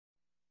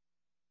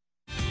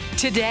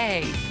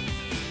today.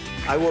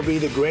 I will be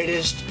the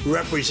greatest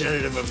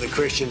representative of the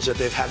Christians that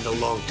they've had in a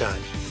long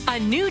time. A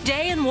new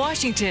day in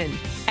Washington,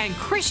 and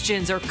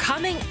Christians are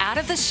coming out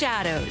of the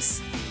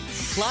shadows.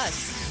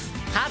 Plus,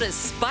 how to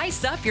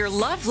spice up your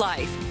love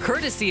life,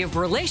 courtesy of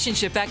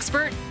relationship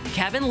expert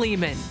Kevin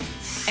Leman.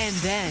 And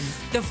then,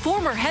 the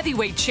former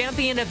heavyweight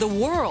champion of the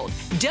world,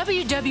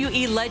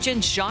 WWE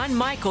legend Shawn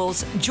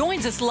Michaels,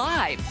 joins us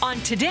live on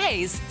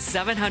today's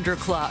 700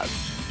 Club.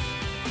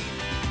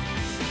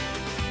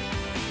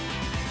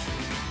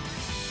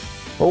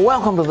 Well,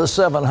 welcome to the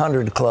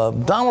 700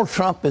 Club. Donald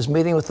Trump is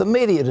meeting with the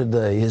media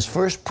today, his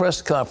first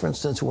press conference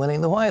since winning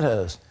the White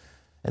House.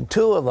 And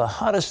two of the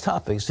hottest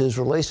topics, his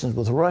relations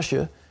with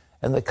Russia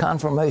and the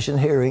confirmation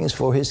hearings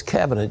for his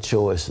cabinet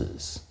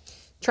choices.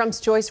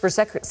 Trump's choice for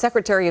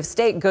Secretary of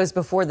State goes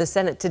before the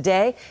Senate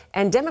today,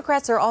 and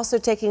Democrats are also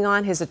taking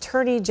on his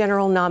Attorney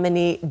General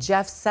nominee,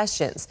 Jeff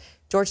Sessions.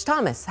 George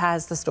Thomas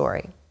has the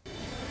story.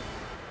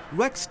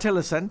 Rex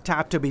Tillerson,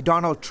 tapped to be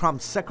Donald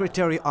Trump's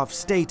Secretary of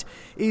State,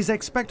 is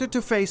expected to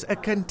face a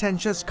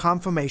contentious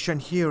confirmation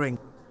hearing.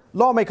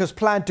 Lawmakers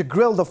plan to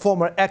grill the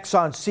former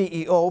Exxon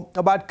CEO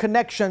about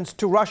connections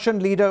to Russian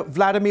leader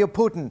Vladimir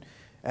Putin,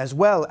 as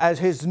well as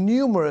his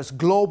numerous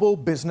global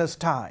business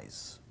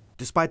ties.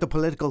 Despite the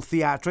political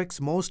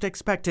theatrics, most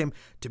expect him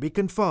to be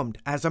confirmed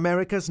as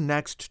America's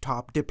next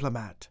top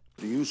diplomat.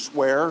 Do you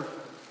swear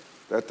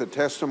that the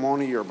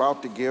testimony you're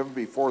about to give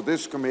before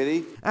this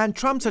committee? And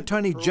Trump's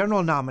Attorney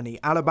General nominee,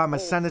 Alabama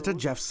Senator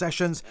Jeff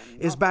Sessions,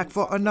 is back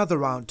for another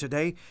round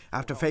today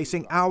after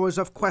facing hours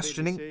of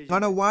questioning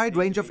on a wide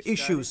range of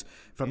issues,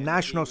 from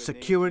national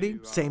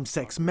security,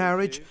 same-sex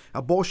marriage,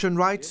 abortion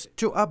rights,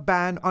 to a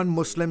ban on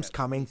Muslims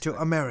coming to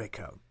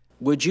America.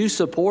 Would you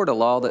support a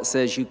law that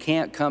says you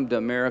can't come to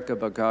America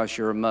because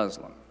you're a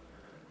Muslim?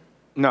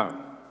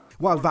 No.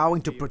 While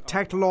vowing to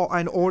protect law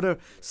and order,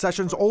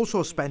 Sessions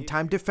also spent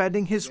time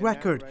defending his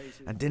record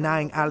and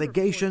denying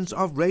allegations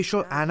of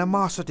racial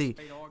animosity,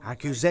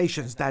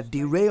 accusations that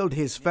derailed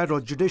his federal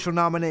judicial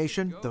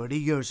nomination 30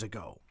 years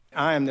ago.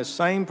 I am the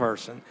same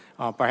person,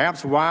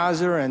 perhaps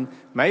wiser and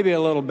maybe a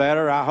little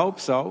better, I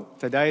hope so,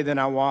 today than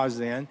I was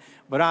then,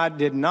 but I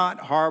did not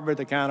harbor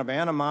the kind of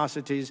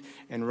animosities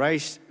and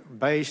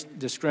race-based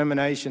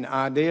discrimination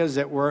ideas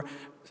that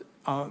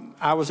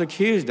I was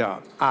accused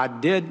of. I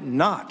did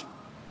not.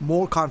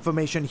 More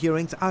confirmation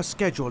hearings are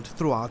scheduled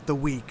throughout the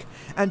week.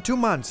 And 2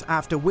 months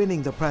after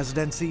winning the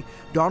presidency,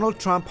 Donald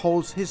Trump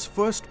holds his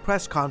first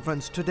press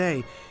conference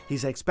today.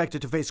 He's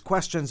expected to face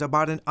questions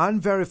about an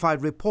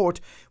unverified report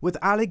with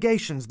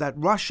allegations that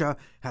Russia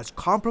has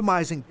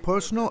compromising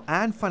personal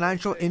and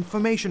financial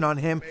information on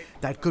him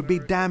that could be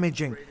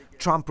damaging.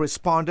 Trump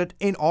responded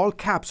in all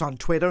caps on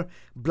Twitter,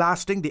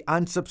 blasting the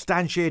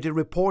unsubstantiated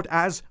report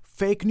as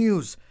fake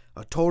news,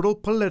 a total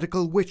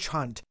political witch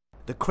hunt.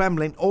 The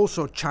Kremlin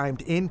also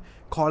chimed in,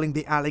 calling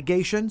the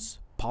allegations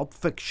pulp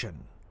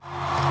fiction.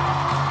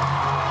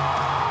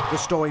 The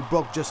story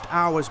broke just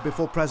hours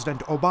before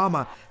President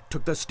Obama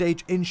took the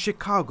stage in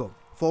Chicago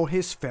for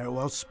his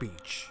farewell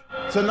speech.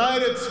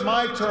 Tonight it's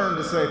my turn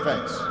to say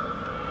thanks.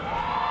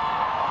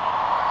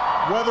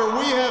 Whether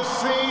we have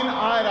seen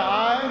eye to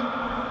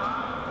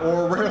eye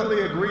or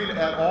rarely agreed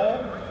at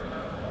all,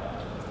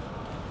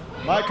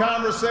 my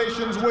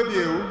conversations with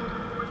you,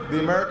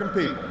 the American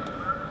people,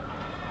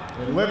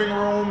 in living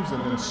rooms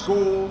and in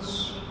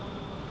schools,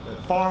 at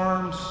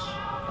farms,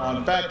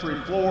 on factory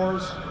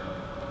floors,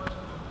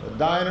 at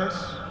diners,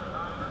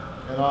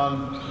 and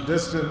on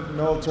distant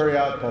military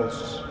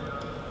outposts.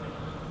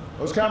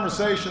 Those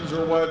conversations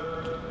are what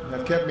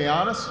have kept me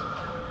honest,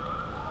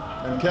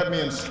 and kept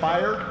me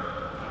inspired,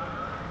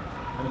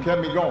 and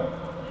kept me going.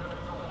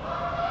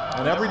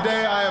 And every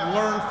day I have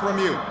learned from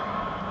you.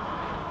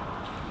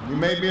 You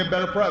made me a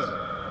better president,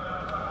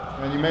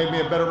 and you made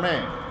me a better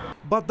man.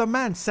 But the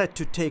man set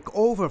to take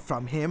over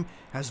from him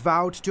has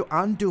vowed to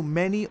undo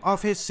many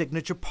of his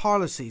signature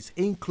policies,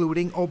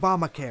 including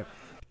Obamacare,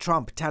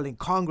 Trump telling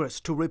Congress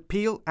to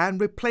repeal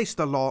and replace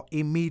the law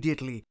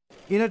immediately.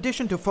 In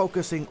addition to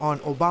focusing on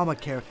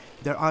Obamacare,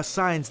 there are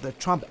signs the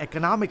Trump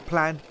economic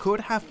plan could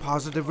have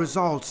positive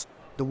results.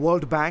 The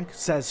World Bank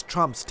says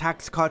Trump's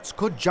tax cuts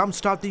could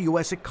jumpstart the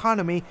U.S.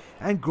 economy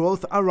and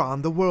growth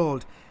around the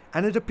world.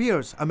 And it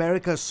appears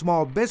America's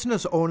small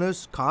business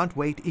owners can't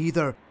wait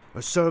either.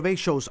 A survey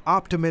shows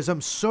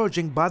optimism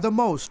surging by the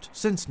most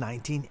since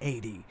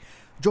 1980.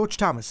 George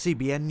Thomas,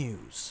 CBN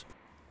News.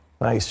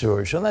 Thanks,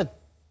 George. On that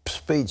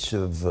speech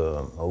of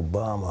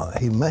Obama,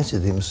 he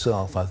mentioned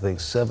himself, I think,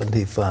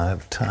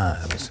 75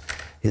 times.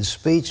 His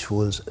speech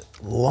was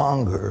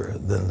longer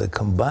than the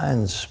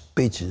combined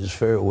speeches,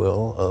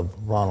 farewell, of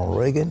Ronald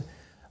Reagan,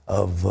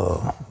 of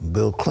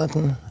Bill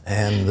Clinton,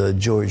 and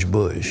George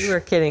Bush. You were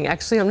kidding.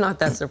 Actually, I'm not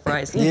that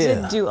surprised. He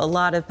did do a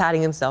lot of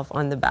patting himself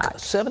on the back.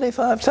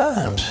 75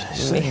 times,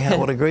 saying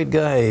what a great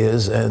guy he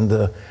is.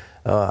 And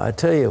I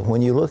tell you,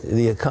 when you look,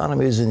 the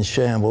economy is in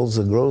shambles.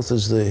 The growth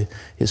is the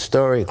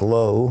historic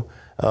low.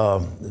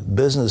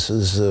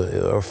 Businesses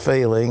are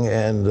failing,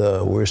 and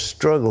we're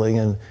struggling.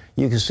 And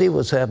You can see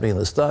what's happening in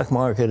the stock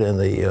market and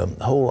the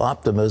whole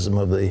optimism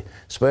of the,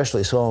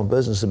 especially small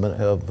business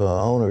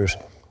owners.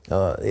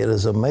 It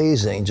is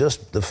amazing.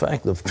 Just the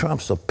fact of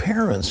Trump's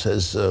appearance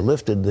has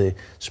lifted the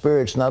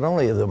spirits not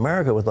only of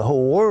America, but the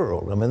whole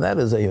world. I mean, that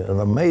is an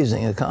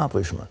amazing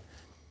accomplishment.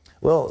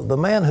 Well, the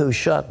man who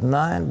shot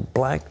 9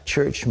 black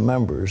church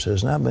members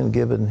has now been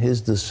given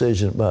his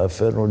decision by a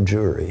federal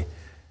jury,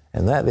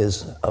 and that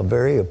is a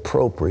very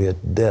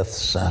appropriate death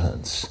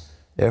sentence.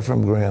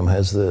 Ephraim Graham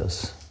has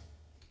this.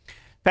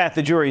 Pat,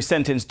 the jury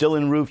sentenced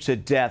Dylan Roof to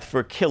death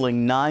for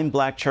killing 9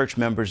 black church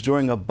members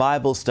during a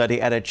Bible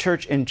study at a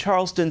church in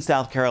Charleston,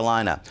 South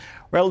Carolina.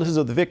 Relatives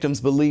of the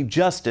victims believe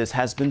justice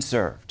has been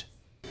served.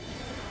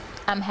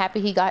 I'm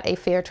happy he got a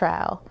fair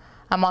trial.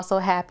 I'm also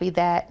happy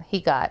that he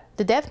got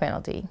the death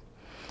penalty.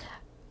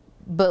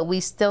 But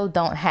we still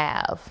don't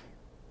have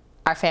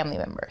our family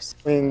members.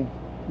 When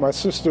my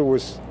sister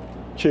was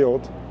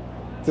killed,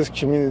 this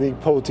community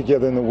pulled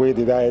together in a way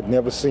that I had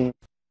never seen.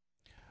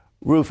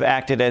 Roof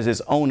acted as his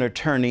own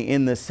attorney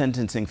in the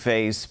sentencing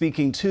phase.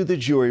 Speaking to the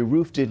jury,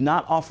 Roof did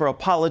not offer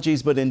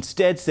apologies, but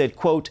instead said,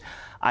 quote,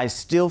 "I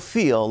still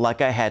feel like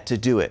I had to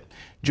do it."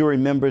 Jury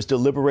members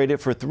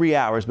deliberated for 3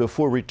 hours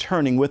before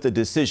returning with a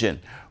decision.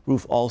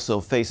 Roof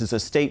also faces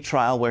a state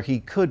trial where he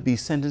could be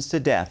sentenced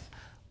to death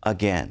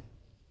again.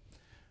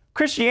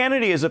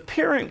 Christianity is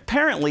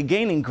apparently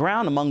gaining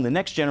ground among the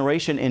next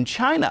generation in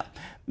China.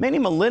 Many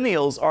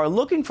millennials are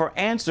looking for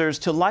answers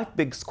to life's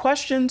big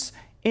questions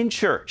in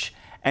church.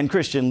 And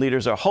Christian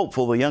leaders are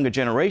hopeful the younger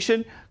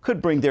generation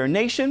could bring their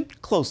nation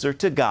closer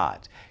to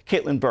God.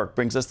 Caitlin Burke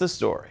brings us the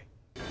story.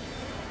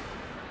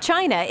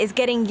 China is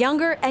getting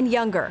younger and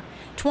younger.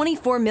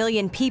 24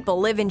 million people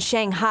live in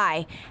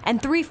Shanghai,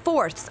 and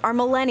 3/4 are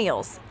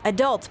millennials,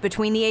 adults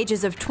between the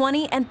ages of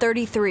 20 and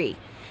 33.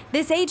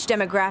 This age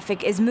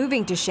demographic is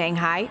moving to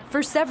Shanghai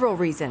for several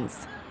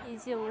reasons.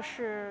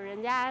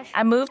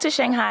 I moved to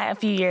Shanghai a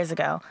few years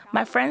ago.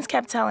 My friends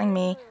kept telling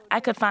me I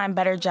could find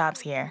better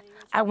jobs here.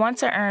 I want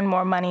to earn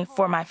more money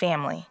for my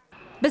family.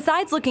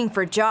 Besides looking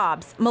for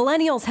jobs,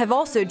 millennials have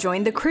also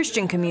joined the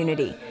Christian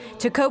community.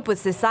 To cope with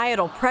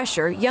societal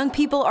pressure, young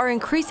people are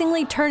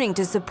increasingly turning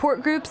to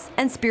support groups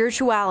and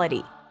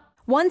spirituality.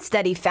 One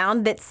study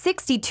found that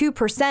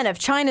 62% of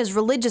China's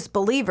religious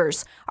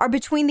believers are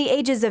between the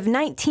ages of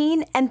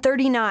 19 and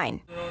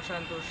 39.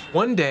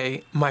 One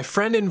day, my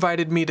friend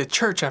invited me to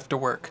church after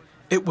work.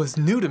 It was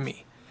new to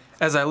me.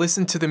 As I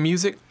listened to the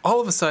music, all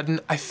of a sudden,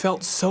 I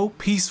felt so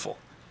peaceful.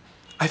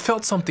 I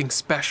felt something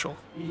special.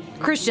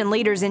 Christian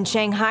leaders in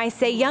Shanghai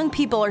say young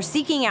people are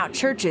seeking out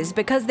churches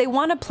because they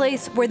want a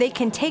place where they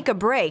can take a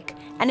break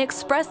and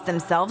express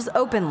themselves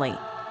openly.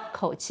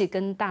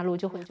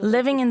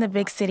 Living in the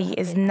big city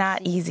is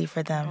not easy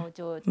for them.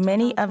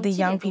 Many of the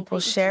young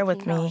people share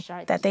with me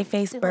that they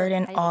face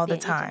burden all the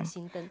time.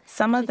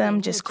 Some of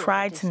them just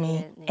cried to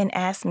me and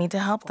asked me to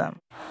help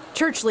them.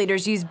 Church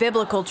leaders use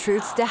biblical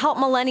truths to help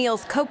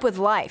millennials cope with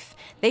life.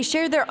 They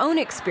share their own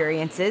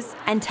experiences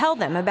and tell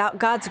them about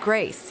God's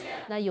grace.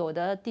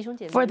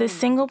 For the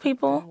single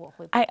people,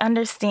 I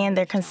understand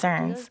their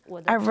concerns.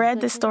 I read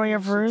the story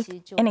of Ruth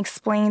and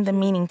explained the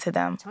meaning to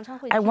them.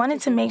 I wanted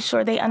to make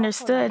sure they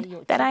understood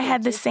that I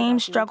had the same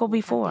struggle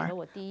before,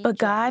 but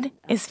God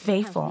is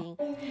faithful.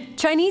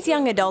 Chinese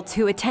young adults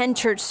who attend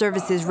church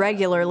services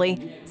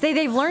regularly say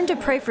they've learned to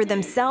pray for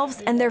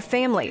themselves and their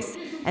families,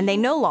 and they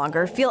no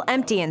longer feel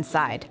empty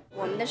inside.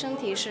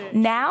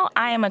 Now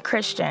I am a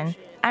Christian.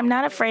 I'm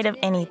not afraid of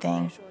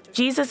anything.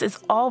 Jesus is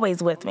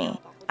always with me.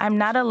 I'm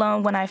not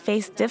alone when I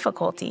face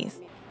difficulties.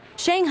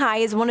 Shanghai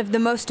is one of the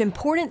most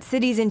important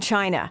cities in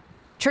China.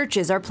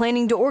 Churches are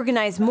planning to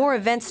organize more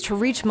events to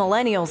reach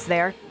millennials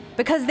there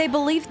because they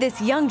believe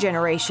this young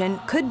generation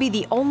could be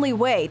the only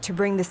way to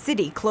bring the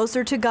city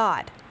closer to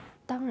God.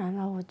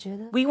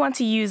 We want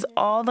to use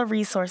all the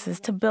resources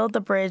to build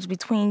the bridge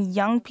between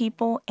young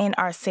people and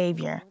our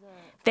Savior.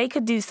 They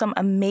could do some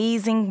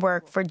amazing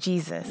work for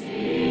Jesus.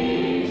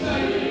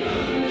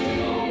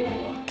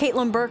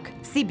 Caitlin Burke,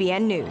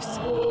 CBN News.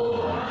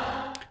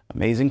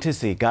 Amazing to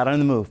see. God on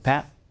the move.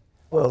 Pat?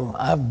 Well,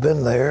 I've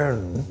been there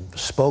and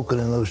spoken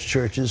in those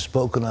churches,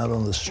 spoken out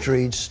on the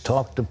streets,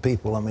 talked to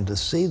people. I mean, to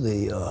see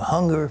the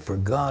hunger for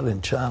God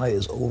in China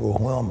is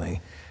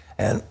overwhelming.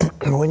 And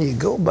when you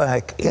go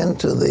back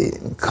into the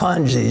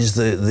kanjis,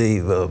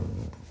 the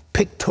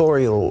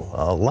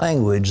pictorial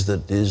language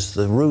that is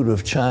the root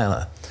of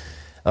China,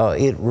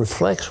 it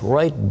reflects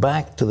right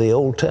back to the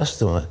Old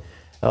Testament.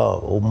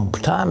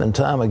 Time and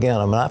time again,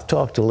 I mean, I've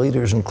talked to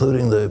leaders,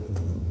 including the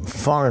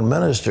foreign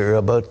minister,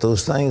 about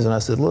those things, and I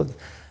said, look,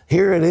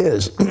 here it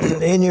is,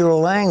 in your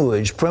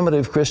language,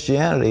 primitive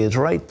Christianity is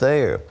right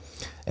there.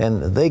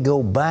 And they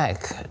go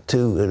back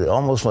to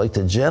almost like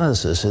to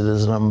Genesis. It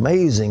is an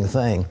amazing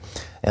thing.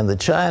 And the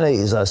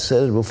Chinese, I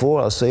said it before,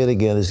 I'll say it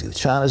again, is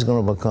China's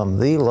going to become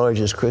the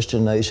largest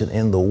Christian nation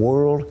in the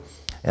world.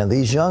 And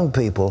these young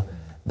people,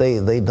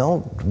 they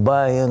don't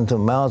buy into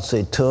Mao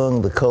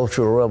Zedong, the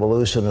Cultural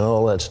Revolution and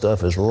all that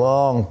stuff is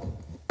long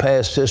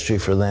past history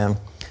for them.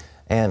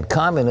 And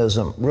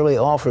communism really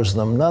offers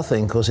them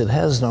nothing because it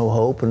has no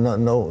hope and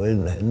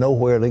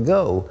nowhere to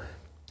go.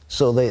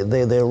 So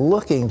they're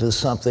looking to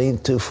something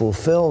to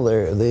fulfill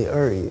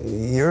their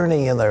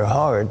yearning in their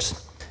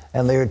hearts,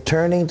 and they're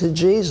turning to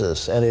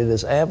Jesus, and it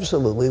is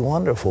absolutely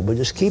wonderful. But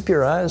just keep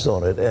your eyes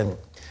on it. And,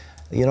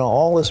 you know,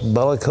 all this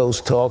bellicose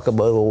talk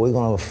about, well, we're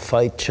going to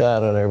fight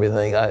China and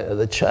everything.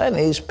 The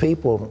Chinese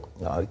people,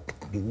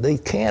 they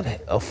can't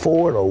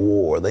afford a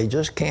war. They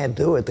just can't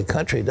do it. The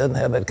country doesn't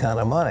have that kind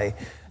of money.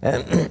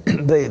 And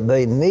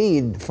they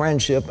need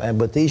friendship,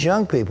 but these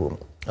young people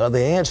are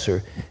the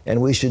answer,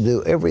 and we should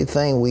do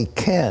everything we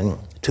can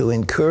to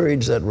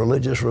encourage that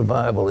religious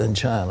revival in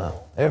China.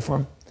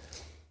 Ephraim?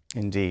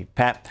 Indeed.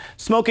 Pat,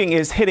 smoking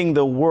is hitting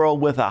the world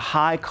with a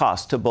high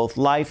cost to both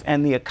life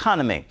and the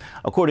economy.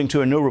 According to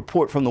a new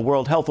report from the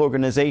World Health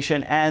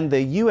Organization and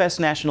the U.S.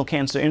 National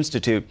Cancer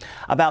Institute,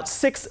 about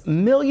 6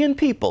 million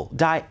people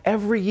die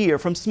every year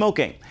from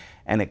smoking.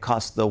 And it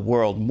costs the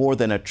world more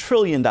than $1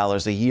 trillion a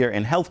year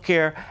in health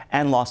care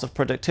and loss of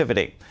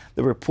productivity.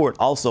 The report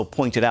also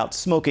pointed out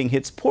smoking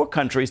hits poor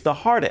countries the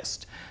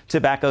hardest.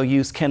 Tobacco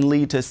use can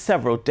lead to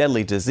several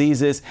deadly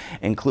diseases,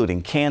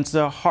 including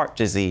cancer, heart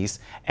disease,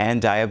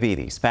 and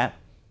diabetes. Pat?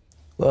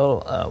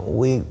 Well,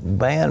 we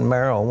ban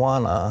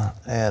marijuana,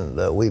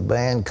 and we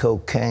ban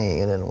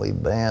cocaine, and we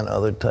ban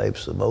other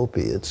types of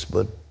opiates,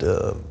 but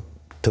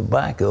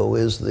tobacco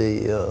is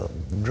the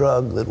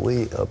drug that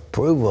we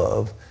approve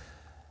of,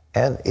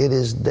 and it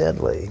is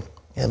deadly.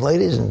 And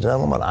ladies and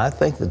gentlemen, I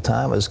think the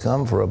time has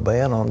come for a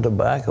ban on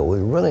tobacco. We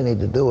really need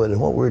to do it. And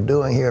what we're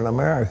doing here in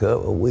America,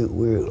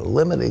 we're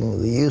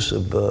limiting the use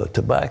of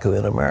tobacco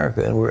in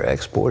America, and we're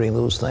exporting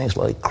those things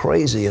like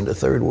crazy into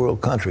third world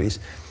countries.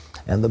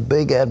 And the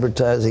big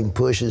advertising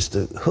push is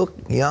to hook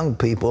young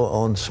people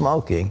on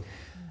smoking.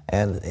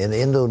 And in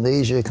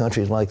Indonesia,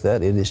 countries like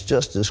that, it is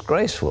just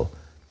disgraceful.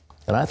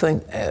 And I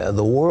think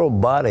the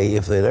world body,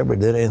 if they ever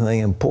did anything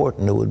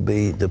important, it would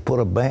be to put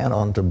a ban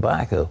on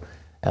tobacco.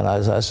 And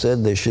as I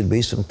said, there should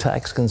be some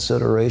tax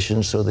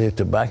considerations so the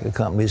tobacco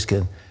companies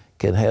can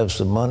have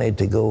some money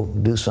to go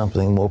do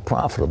something more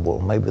profitable.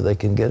 Maybe they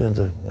can get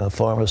into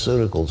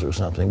pharmaceuticals or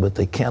something, but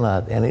they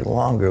cannot any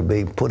longer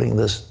be putting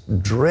this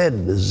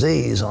dread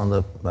disease on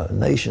the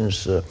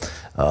nations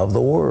of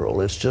the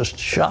world. It's just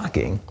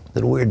shocking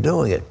that we're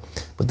doing it.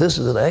 But this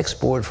is an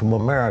export from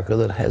America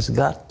that has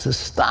got to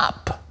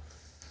stop.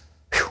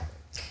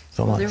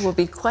 So much. There will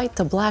be quite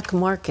the black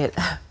market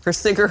for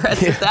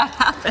cigarettes if that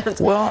happens.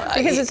 Well,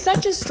 because it's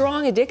such a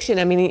strong addiction.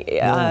 I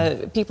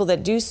mean, people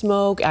that do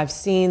smoke, I've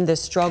seen the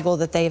struggle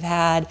that they've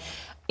had.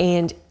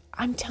 And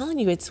I'm telling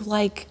you, it's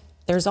like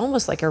there's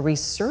almost like a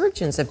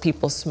resurgence of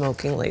people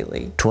smoking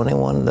lately.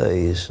 21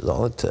 days is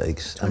all it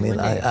takes. I mean,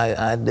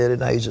 I did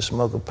it. I used to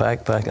smoke a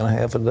pack and a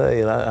half a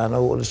day, and I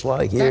know what it's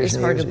like. That is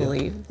hard to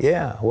believe.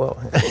 Yeah, well.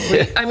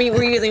 I mean,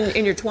 were you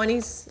in your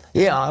 20s?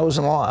 Yeah, I was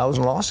in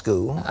law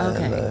school,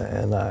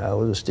 and I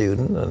was a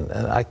student,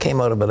 and I came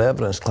out of an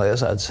evidence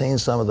class. I'd seen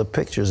some of the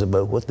pictures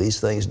about what these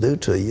things do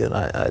to you, and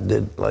I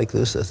did like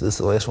this. This is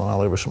the last one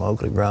I'll ever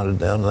smoke. I ground it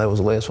down, and that was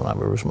the last one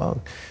I've ever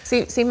smoked.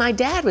 See, my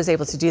dad was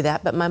able to do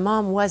that, but my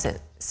mom wasn't.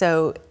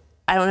 So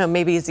I don't know,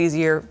 maybe it's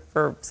easier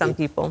for some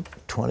people.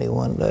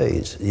 21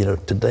 days. You know,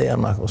 today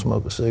I'm not going to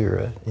smoke a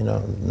cigarette. You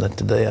know,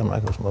 today I'm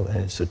not going to smoke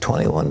anything. So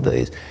 21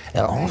 days.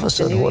 And all of a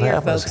sudden what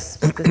happens,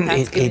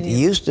 it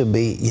used to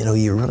be, you know,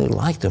 you really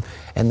liked them.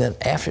 And then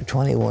after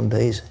 21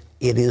 days,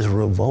 it is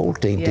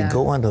revolting to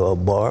go into a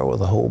bar with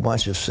a whole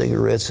bunch of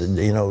cigarettes and,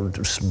 you know,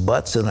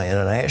 butts in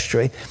an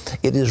ashtray.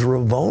 It is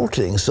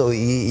revolting. So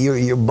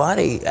your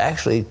body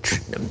actually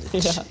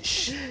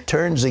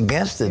turns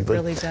against it. It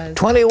really does.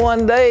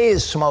 21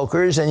 days,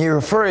 smokers, and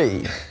you're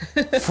free.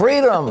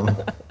 Freedom.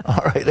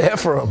 All right,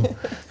 Ephraim.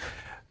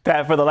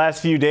 Pat, for the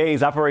last few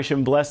days,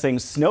 Operation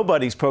Blessing's Snow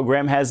Buddies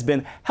program has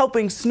been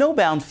helping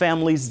snowbound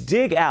families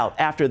dig out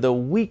after the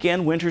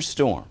weekend winter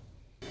storm.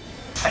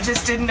 I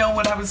just didn't know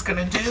what I was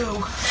going to do.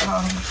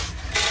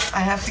 I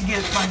have to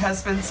get my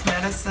husband's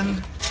medicine.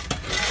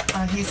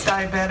 He's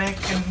diabetic,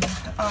 and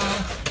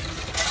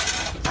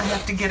I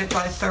have to get it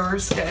by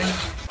Thursday.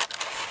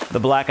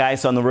 The black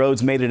ice on the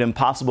roads made it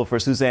impossible for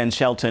Suzanne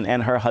Shelton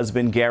and her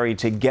husband Gary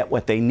to get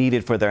what they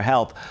needed for their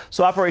health.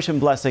 So Operation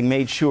Blessing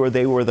made sure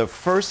they were the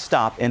first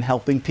stop in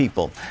helping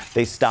people.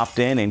 They stopped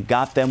in and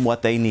got them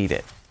what they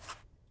needed.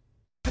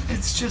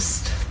 It's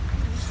just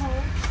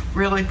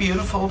really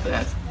beautiful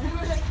that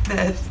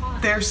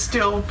there's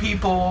still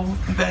people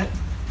that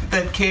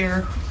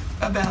care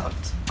about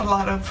a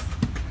lot of,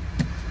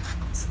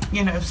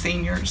 you know,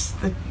 seniors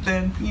that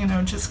you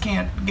know, just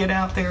can't get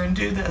out there and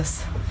do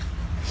this.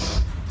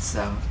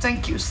 So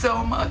thank you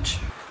so much.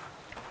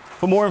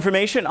 For more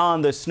information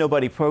on the Snow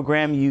Buddy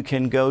program, you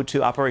can go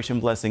to Operation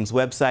Blessing's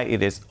website.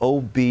 It is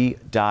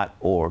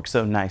ob.org.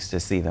 So nice to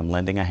see them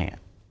lending a hand.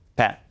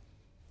 Pat.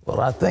 Well,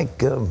 I think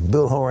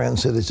Bill Horan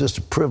said it's just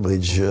a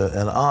privilege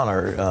and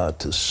honor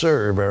to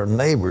serve our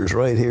neighbors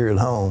right here at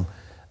home.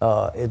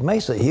 It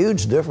makes a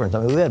huge difference.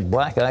 I mean, we had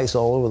black ice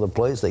all over the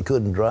place. They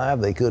couldn't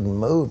drive, they couldn't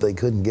move, they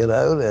couldn't get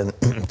out. And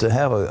to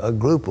have a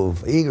group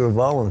of eager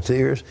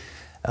volunteers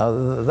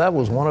That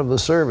was one of the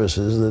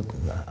services that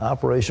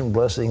Operation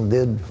Blessing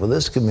did for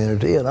this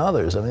community and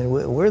others. I mean,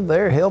 we're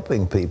there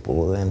helping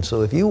people. And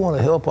so if you want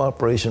to help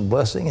Operation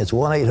Blessing, it's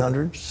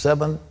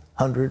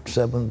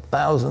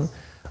 1-800-700-7000,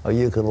 or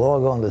you can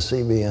log on to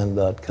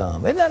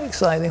cbn.com. Isn't that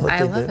exciting what I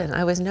they love do? it.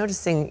 I was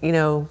noticing, you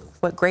know,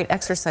 what great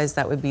exercise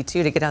that would be,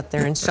 too, to get out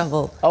there and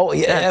shovel. Oh,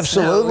 yeah,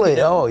 absolutely.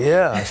 Snow, Oh,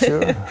 yeah,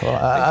 sure. Well,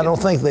 I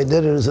don't think they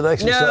did it as an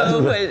exercise,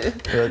 No, but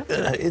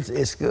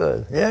it's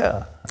good.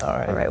 Yeah. All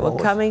right. All right. Well,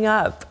 coming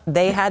up,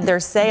 they had their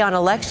say on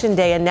Election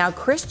Day, and now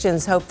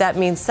Christians hope that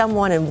means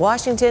someone in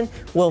Washington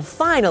will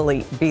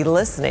finally be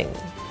listening.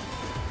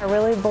 I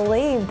really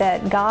believe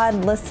that God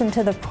listened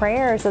to the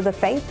prayers of the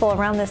faithful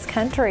around this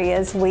country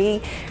as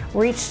we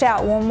reached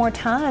out one more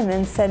time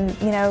and said,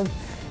 you know,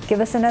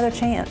 give us another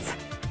chance.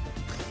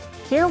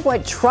 Hear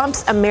what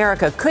Trump's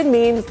America could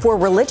mean for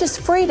religious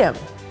freedom.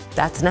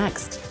 That's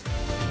next.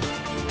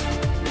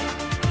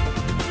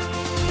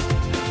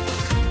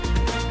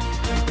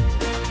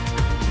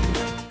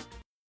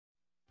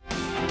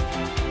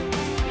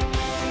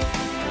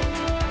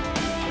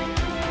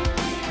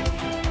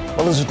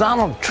 Well, as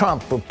Donald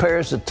Trump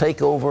prepares to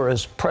take over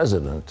as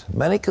president,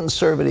 many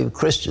conservative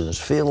Christians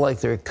feel like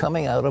they're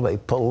coming out of a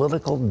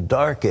political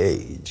dark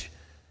age.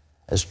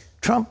 Is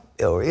Trump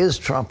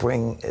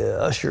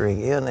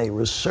ushering in a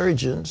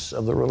resurgence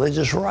of the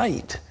religious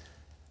right?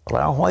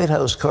 Well, our White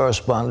House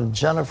correspondent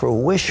Jennifer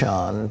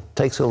Wishon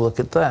takes a look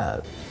at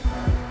that.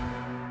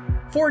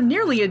 For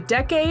nearly a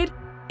decade,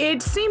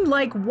 it seemed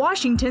like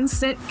Washington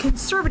sent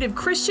conservative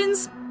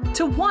Christians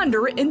to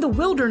wander in the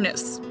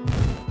wilderness.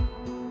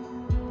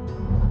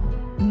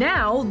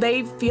 Now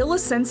they feel a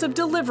sense of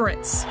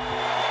deliverance.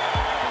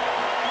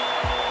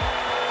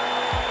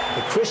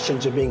 The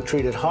Christians are being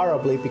treated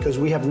horribly because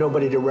we have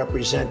nobody to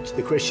represent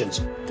the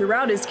Christians.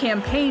 Throughout his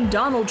campaign,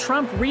 Donald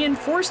Trump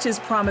reinforced his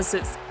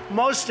promises.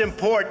 Most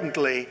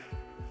importantly,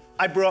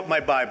 I brought my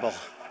Bible.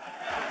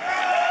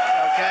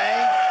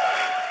 Okay?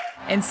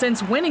 And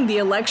since winning the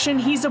election,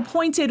 he's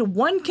appointed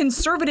one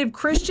conservative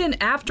Christian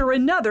after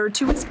another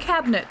to his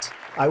cabinet.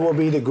 I will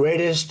be the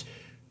greatest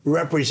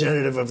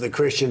representative of the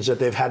Christians that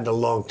they've had in a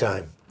long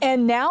time.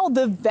 And now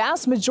the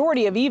vast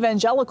majority of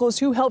evangelicals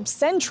who helped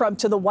send Trump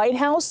to the White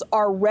House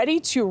are ready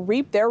to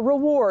reap their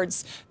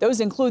rewards. Those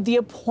include the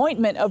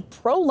appointment of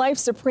pro-life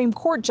Supreme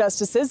Court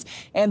justices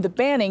and the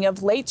banning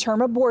of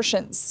late-term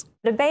abortions.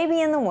 A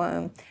baby in the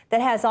womb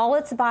that has all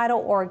its vital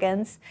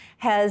organs,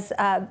 has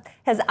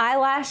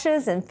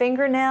eyelashes and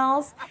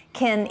fingernails,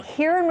 can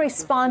hear and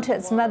respond to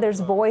its mother's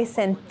voice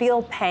and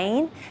feel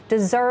pain,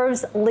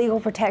 deserves legal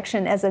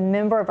protection as a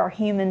member of our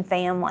human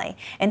family.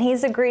 And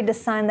he's agreed to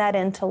sign that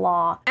into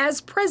law.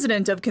 As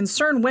president of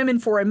Concerned Women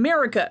for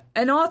America,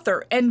 an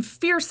author and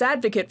fierce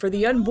advocate for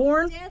the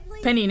unborn,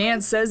 Penny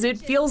Nance says it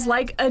feels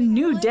like a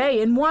new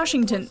day in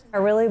Washington. I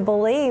really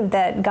believe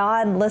that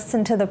God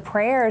listened to the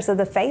prayers of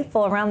the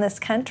faithful around this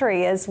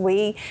country as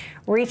we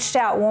reached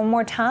out one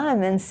more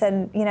time and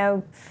said, you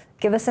know,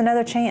 give us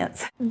another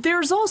chance.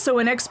 There's also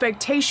an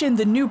expectation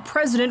the new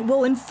president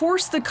will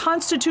enforce the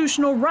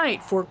constitutional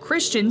right for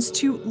Christians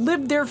to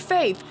live their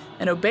faith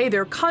and obey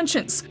their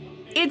conscience.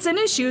 It's an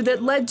issue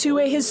that led to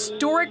a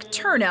historic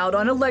turnout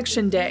on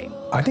Election Day.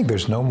 I think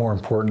there's no more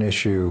important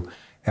issue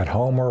at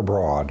home or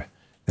abroad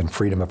than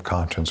freedom of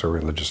conscience or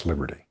religious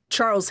liberty.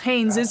 Charles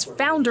Haynes is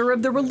founder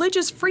of the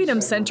Religious Freedom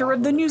Center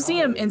of the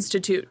Newseum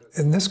Institute.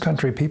 In this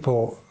country,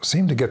 people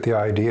seem to get the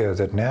idea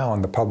that now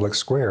in the public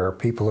square,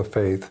 people of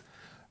faith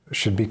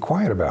should be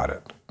quiet about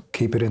it,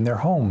 keep it in their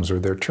homes or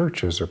their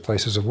churches or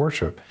places of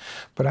worship.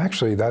 But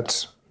actually,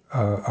 that's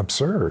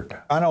absurd.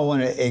 I don't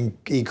want to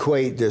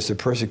equate this to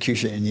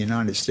persecution in the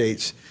United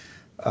States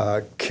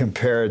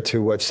compared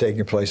to what's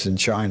taking place in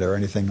China or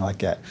anything like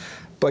that.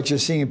 But you're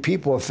seeing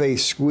people of faith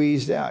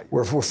squeezed out.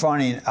 We're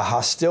finding a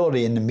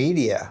hostility in the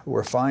media.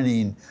 We're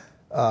finding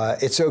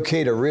it's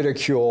okay to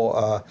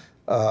ridicule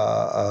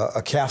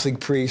a Catholic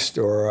priest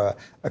or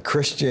a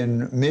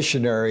Christian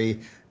missionary.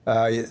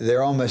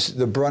 They're almost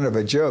the brunt of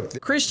a joke.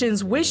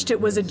 Christians wished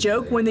it was a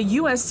joke when the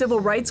U.S. Civil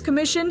Rights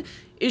Commission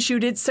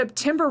issued its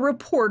September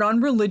report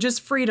on religious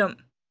freedom.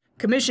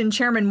 Commission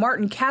Chairman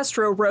Martin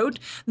Castro wrote,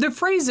 "The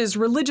phrases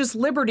religious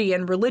liberty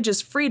and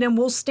religious freedom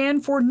will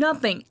stand for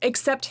nothing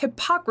except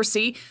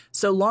hypocrisy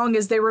so long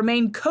as they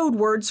remain code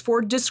words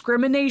for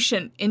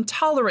discrimination,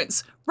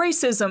 intolerance,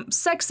 racism,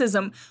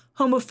 sexism,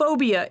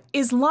 homophobia,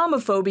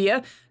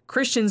 Islamophobia,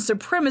 Christian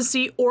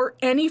supremacy, or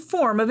any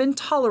form of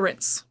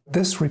intolerance."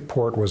 This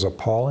report was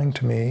appalling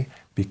to me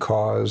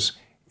because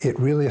it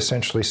really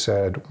essentially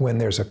said when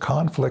there's a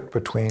conflict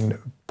between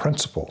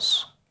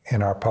principles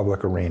in our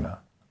public arena,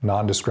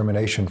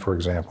 non-discrimination, for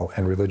example,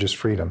 and religious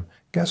freedom,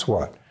 guess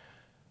what?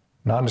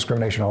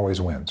 Non-discrimination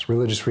always wins.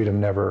 Religious freedom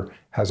never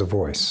has a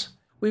voice.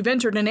 We've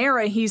entered an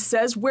era, he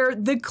says, where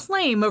the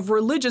claim of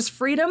religious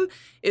freedom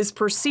is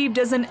perceived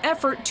as an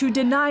effort to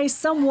deny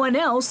someone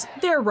else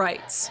their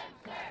rights.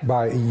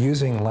 By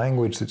using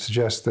language that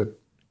suggests that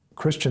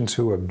Christians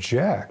who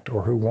object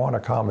or who want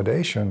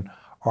accommodation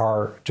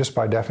are, just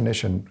by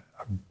definition,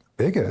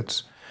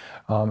 bigots,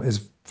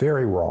 is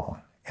very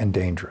wrong and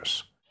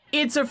dangerous.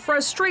 It's a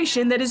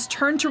frustration that has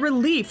turned to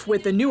relief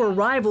with the new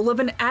arrival of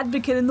an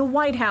advocate in the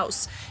White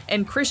House.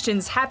 And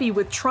Christians happy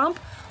with Trump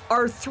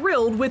are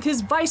thrilled with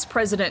his vice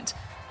president.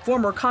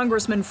 Former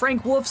Congressman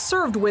Frank Wolf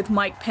served with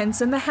Mike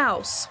Pence in the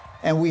House.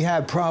 And we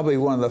have probably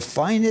one of the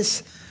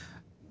finest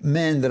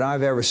men that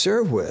I've ever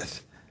served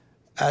with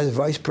as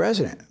vice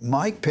president.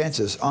 Mike Pence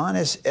is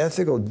honest,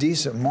 ethical,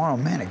 decent, moral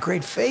man, a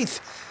great faith.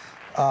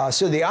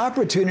 So the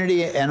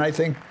opportunity, and I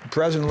think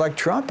President-elect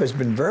Trump has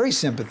been very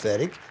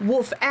sympathetic.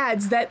 Wolf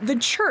adds that the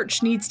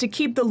church needs to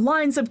keep the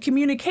lines of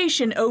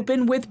communication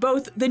open with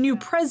both the new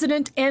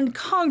president and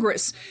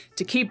Congress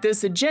to keep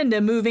this agenda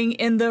moving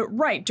in the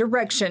right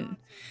direction.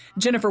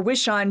 Jennifer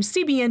Wishon,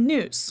 CBN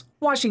News,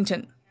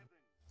 Washington.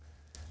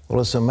 Well,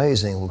 it's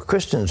amazing. Well,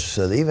 Christians,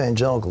 the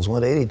evangelicals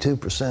went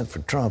 82% for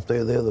Trump.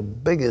 They're the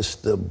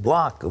biggest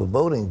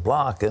voting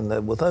bloc,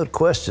 and without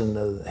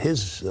question,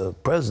 his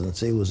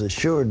presidency was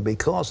assured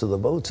because of the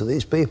votes of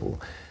these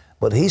people.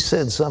 But he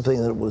said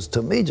something that was,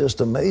 to me,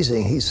 just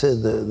amazing. He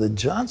said the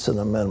Johnson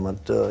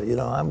Amendment, you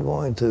know, I'm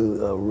going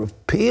to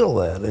repeal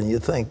that. And you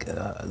think,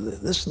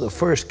 this is the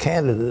first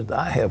candidate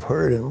I have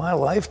heard in my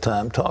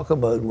lifetime talk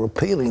about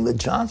repealing the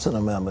Johnson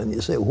Amendment. And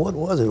you say, what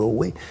was it? Well,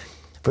 we,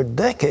 for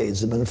decades,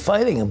 have been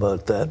fighting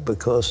about that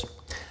because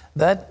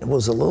that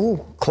was a little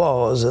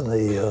clause in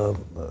the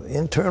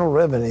Internal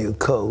Revenue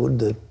Code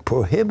that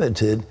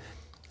prohibited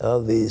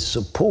the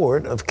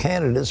support of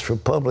candidates for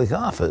public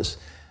office.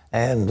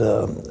 And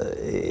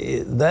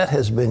that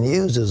has been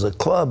used as a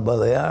club by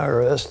the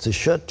IRS to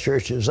shut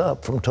churches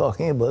up from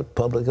talking about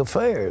public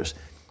affairs.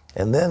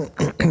 And then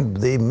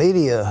the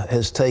media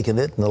has taken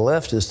it, and the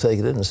left has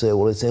taken it and said,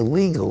 well, it's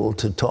illegal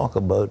to talk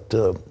about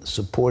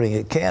supporting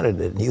a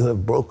candidate. And you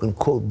have broken,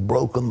 quote,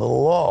 broken the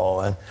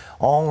law, and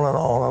on and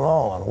on and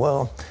on.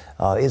 Well,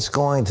 it's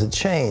going to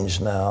change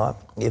now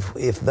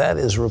if that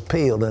is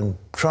repealed. And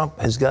Trump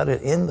has got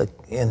it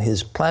in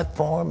his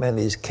platform and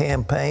his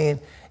campaign,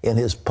 in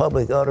his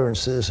public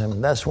utterances,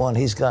 and that's one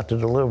he's got to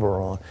deliver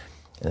on.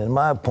 And in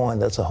my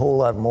point, that's a whole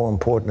lot more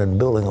important than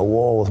building a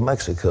wall with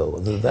Mexico.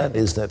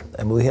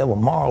 And we have a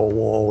moral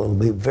wall that'll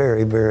be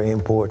very, very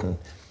important.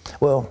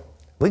 Well,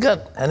 we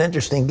got an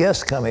interesting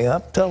guest coming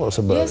up. Tell us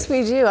about it. Yes,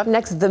 we do. Up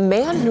next, the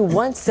man who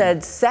once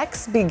said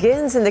sex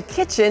begins in the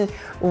kitchen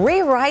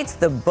rewrites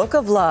the book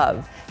of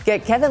love.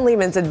 Get Kevin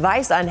Leman's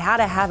advice on how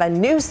to have a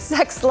new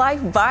sex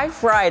life by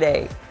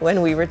Friday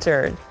when we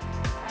return.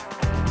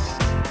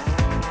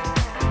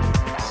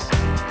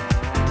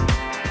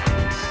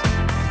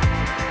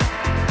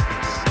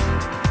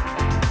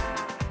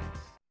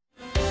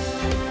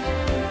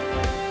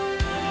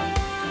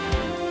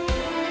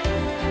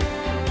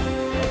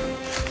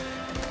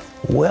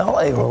 Well,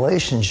 a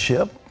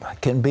relationship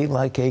can be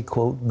like a,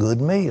 quote, good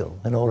meal.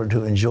 In order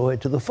to enjoy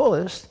it to the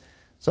fullest,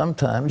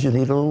 sometimes you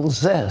need a little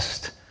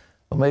zest.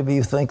 Or maybe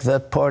you think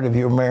that part of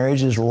your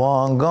marriage is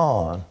long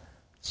gone.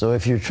 So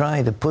if you're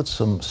trying to put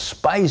some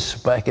spice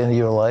back into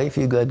your life,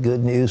 you've got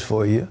good news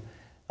for you.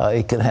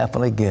 It can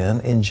happen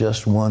again in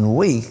just 1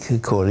 week,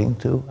 according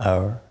to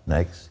our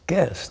next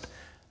guest.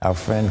 Our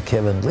friend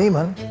Kevin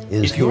Leman is here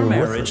with us. If your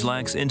marriage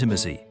lacks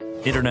intimacy,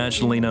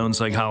 internationally known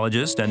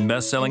psychologist and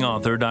best-selling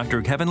author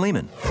Dr. Kevin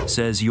Leman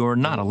says you're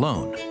not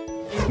alone.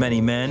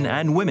 Many men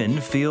and women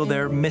feel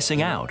they're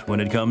missing out when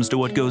it comes to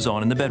what goes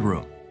on in the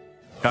bedroom.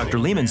 Dr.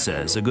 Leman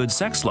says a good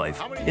sex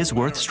life is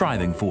worth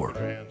striving for.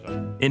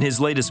 In his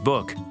latest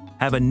book,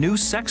 Have a New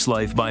Sex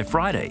Life by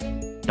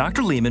Friday,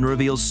 Dr. Leman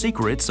reveals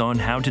secrets on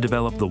how to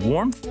develop the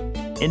warmth,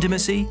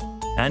 intimacy,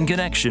 and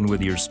connection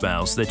with your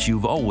spouse that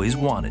you've always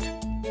wanted.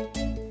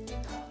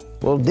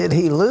 Well, did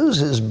he lose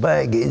his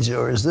baggage,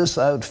 or is this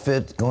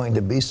outfit going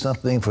to be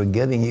something for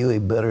getting you a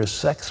better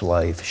sex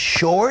life?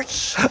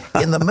 Shorts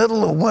in the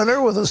middle of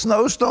winter with a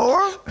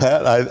snowstorm?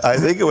 Pat, I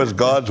think it was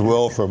God's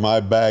will for my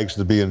bags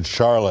to be in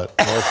Charlotte,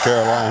 North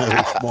Carolina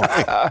this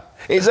morning.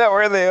 Is that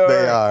where they are?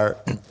 They are.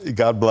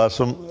 God bless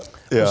them.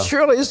 Yeah. Well,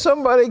 surely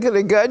somebody could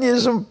have gotten you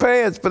some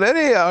pants, but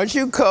anyhow, aren't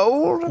you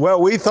cold? Well,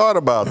 we thought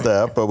about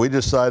that, but we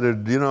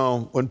decided, you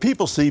know, when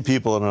people see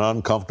people in an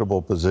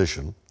uncomfortable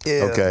position,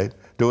 okay,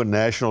 doing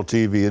national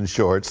TV in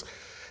shorts,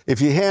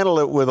 if you handle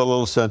it with a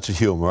little sense of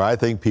humor, I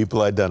think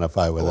people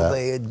identify with that.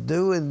 They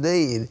do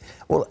indeed.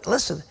 Well,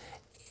 listen,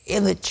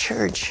 in the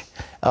church,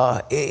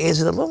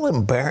 is it a little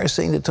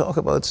embarrassing to talk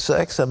about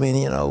sex? I mean,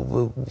 you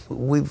know,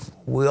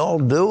 we all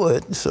do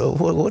it, so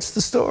what's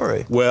the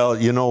story? Well,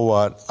 you know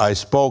what? I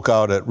spoke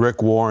out at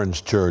Rick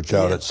Warren's church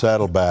out at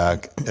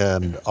Saddleback,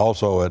 and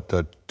also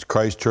at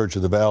Christ Church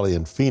of the Valley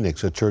in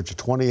Phoenix, a church of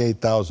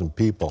 28,000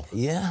 people.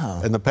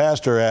 Yeah. And the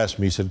pastor asked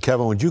me, he said,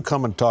 Kevin, would you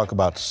come and talk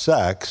about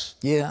sex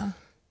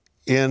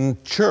in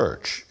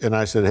church? And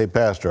I said, hey,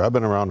 Pastor, I've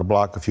been around the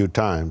block a few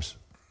times.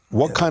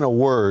 What kind of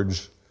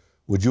words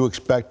would you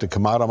expect to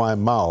come out of my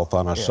mouth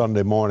on a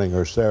Sunday morning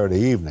or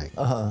Saturday evening?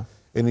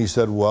 And he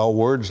said, well,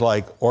 words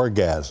like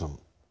orgasm.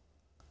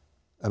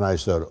 And I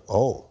said,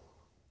 oh,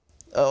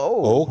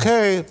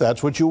 okay, if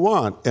that's what you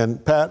want.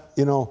 And Pat,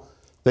 you know,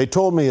 they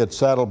told me at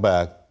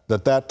Saddleback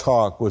that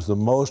talk was the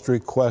most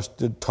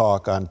requested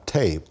talk on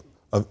tape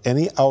of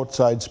any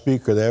outside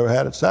speaker they ever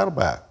had at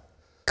Saddleback.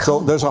 So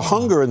there's a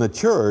hunger in the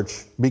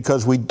church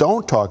because we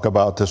don't talk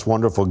about this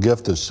wonderful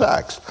gift of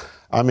sex.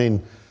 I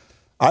mean,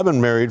 I've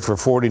been married for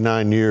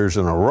 49 years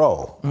in a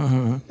row.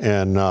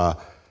 And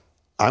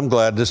I'm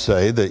glad to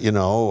say that, you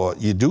know,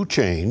 you do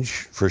change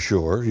for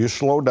sure. You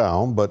slow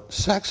down, but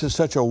sex is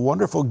such a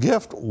wonderful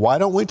gift. Why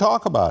don't we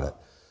talk about it?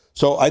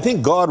 So I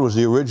think God was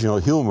the original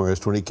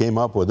humorist when he came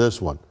up with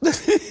this one.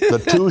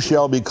 The two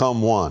shall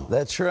become one.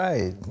 That's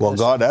right. Well,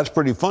 God, that's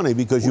pretty funny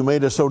because you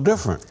made us so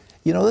different.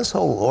 You know, this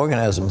whole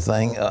organism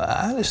thing,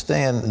 I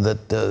understand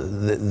that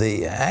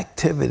the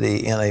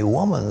activity in a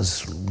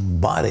woman's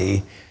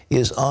body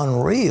is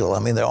unreal. I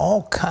mean, there are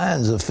all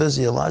kinds of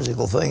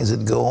physiological things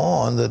that go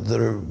on that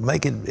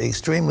make it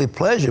extremely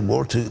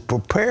pleasurable to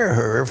prepare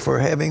her for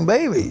having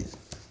babies.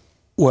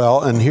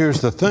 Well, and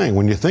here's the thing.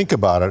 When you think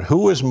about it,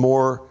 who is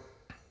more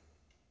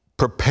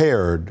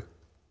prepared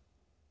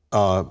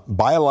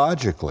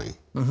biologically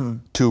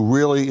to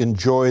really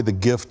enjoy the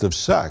gift of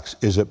sex?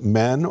 Is it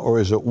men or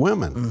is it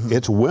women?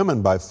 It's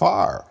women by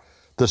far.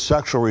 The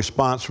sexual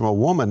response from a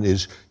woman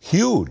is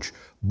huge.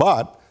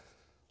 But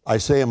I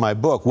say in my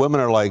book,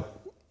 women are like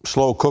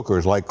slow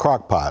cookers, like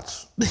crock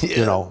pots.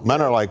 You know,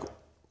 men are like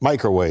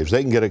microwaves.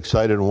 They can get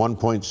excited in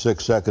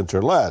 1.6 seconds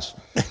or less.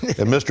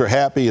 And Mr.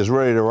 Happy is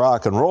ready to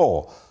rock and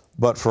roll.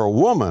 But for a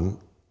woman,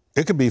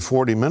 it could be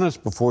 40 minutes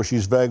before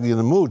she's vaguely in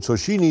the mood. So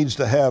she needs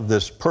to have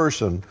this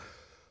person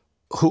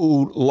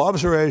who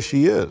loves her as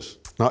she is.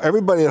 Now,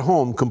 everybody at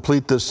home,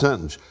 complete this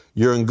sentence.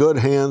 You're in good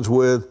hands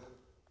with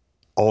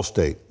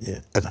Allstate.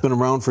 Yeah. It's been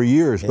around for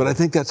years. Yeah. But I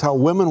think that's how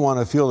women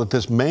want to feel, that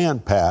this man,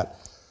 Pat,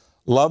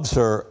 loves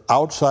her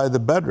outside the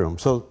bedroom.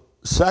 So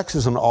sex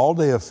is an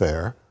all-day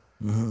affair.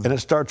 And it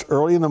starts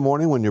early in the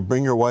morning when you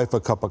bring your wife a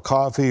cup of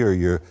coffee or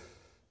you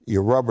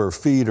rub her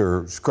feet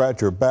or scratch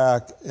her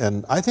back.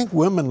 And I think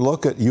women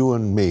look at you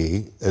and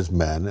me as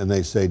men and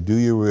they say, do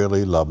you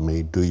really love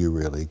me? Do you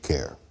really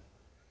care?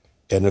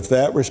 And if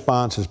that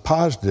response is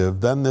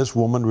positive, then this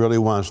woman really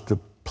wants to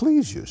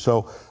please you.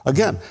 So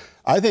again,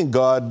 I think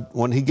God,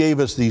 when he gave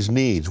us these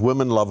needs,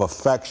 women love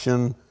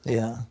affection.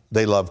 Yeah.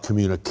 They love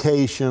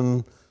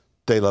communication.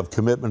 They love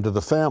commitment to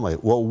the family.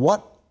 Well,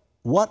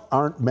 what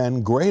aren't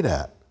men great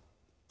at?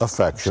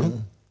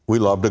 Affection. We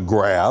love to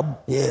grab.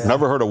 Yeah.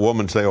 Never heard a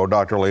woman say, oh,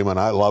 Dr. Leman,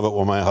 I love it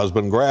when my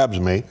husband grabs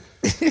me.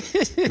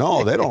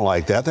 No, they don't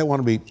like that. They want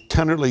to be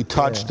tenderly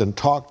touched and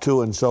talked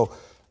to. And so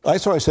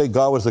that's why I say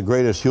God was the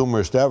greatest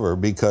humorist ever,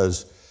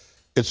 because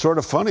it's sort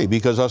of funny,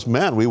 because us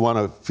men, we want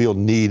to feel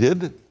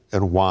needed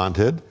and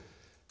wanted.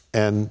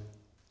 And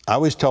I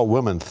always tell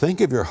women,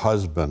 think of your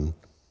husband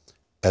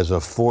as a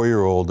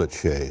 4-year-old that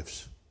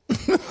shaves.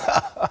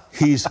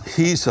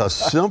 He's a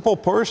simple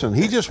person.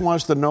 He just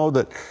wants to know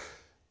that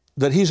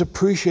he's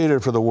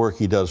appreciated for the work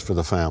he does for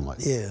the family.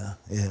 Yeah,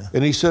 yeah.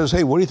 And he says,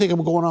 hey, what do you think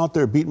I'm going out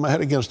there beating my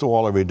head against the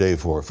wall every day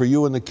for? For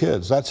you and the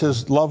kids. That's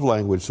his love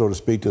language, so to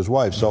speak, to his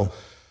wife. So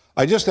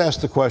I just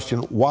asked the question,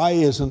 why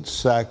isn't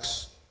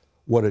sex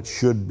what it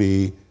should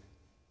be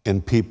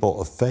in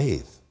people of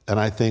faith? And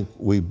I think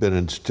we've been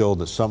instilled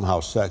that somehow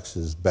sex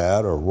is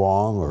bad or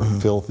wrong or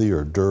filthy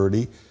or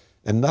dirty.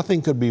 And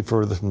nothing could be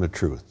further from the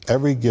truth.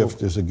 Every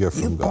gift is a gift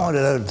from God.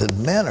 You pointed out that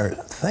men are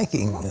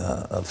thinking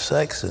of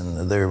sex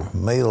and their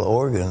male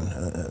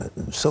organ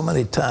so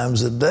many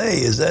times a day.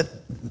 Is that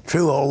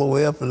true all the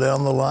way up and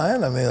down the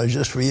line? I mean, or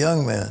just for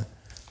young men?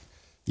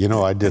 You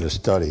know, I did a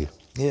study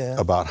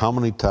about how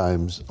many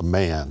times a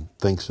man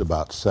thinks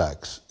about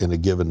sex in a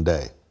given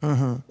day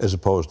as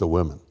opposed to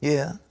women.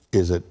 Yeah.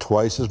 Is it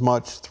twice as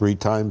much, 3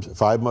 times,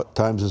 5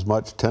 times as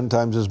much, 10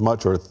 times as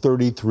much, or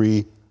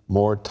 33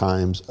 more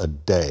times a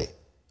day?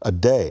 A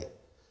day.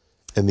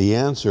 And the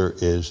answer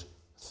is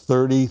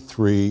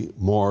 33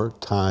 more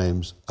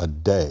times a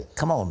day.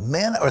 Come on,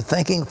 men are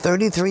thinking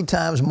 33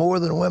 times more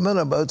than women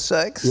about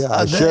sex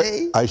a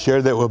day? I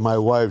shared that with my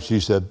wife. She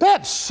said,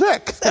 that's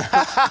sick.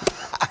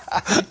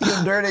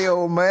 You dirty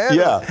old man.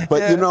 Yeah,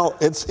 but you know,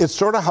 it's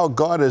sort of how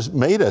God has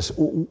made us.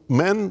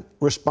 Men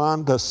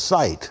respond to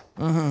sight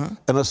and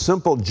a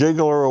simple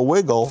jiggle or a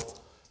wiggle,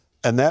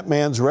 and that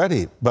man's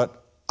ready. But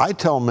I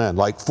tell men,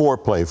 like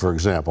foreplay, for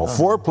example.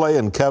 Foreplay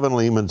in Kevin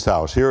Leman's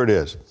house. Here it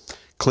is.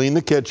 Clean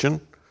the kitchen,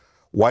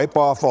 wipe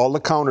off all the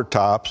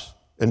countertops,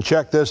 and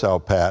check this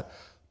out, Pat.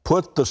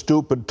 Put the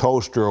stupid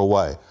toaster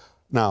away.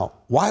 Now,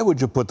 why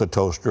would you put the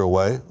toaster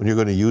away when you're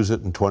going to use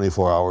it in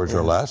 24 hours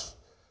or less?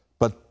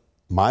 But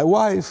my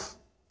wife,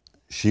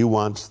 she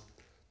wants,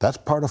 that's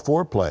part of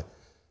foreplay.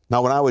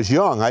 Now, when I was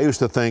young, I used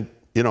to think,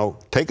 you know,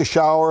 take a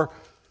shower,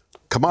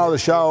 come out of the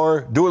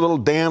shower, do a little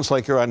dance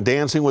like you're on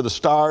Dancing with the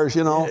Stars,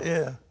 you know?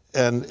 Yeah.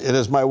 And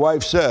as my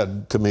wife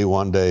said to me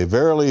one day,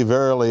 verily,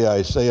 verily,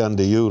 I say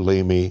unto you,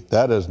 Leamy,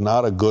 that is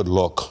not a good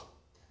look.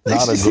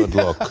 Not a good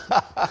look.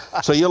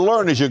 So you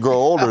learn as you grow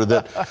older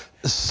that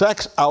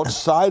sex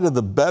outside of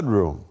the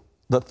bedroom,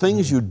 the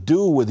things you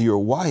do with your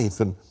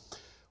wife, and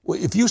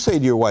if you say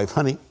to your wife,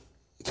 honey,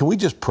 can we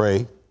just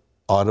pray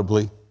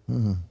audibly?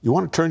 You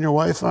want to turn your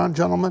wife on,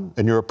 gentlemen,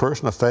 and you're a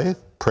person of faith?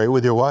 Pray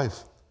with your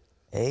wife.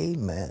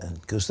 Amen.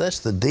 Because that's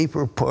the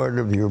deeper part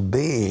of your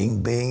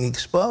being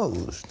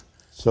exposed.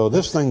 So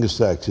this thing of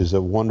sex is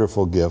a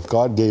wonderful gift.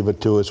 God gave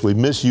it to us. We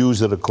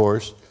misuse it, of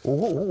course.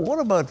 What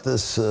about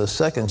this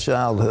second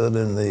childhood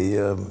and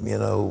the, you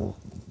know,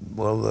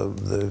 well,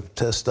 the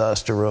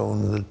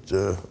testosterone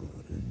that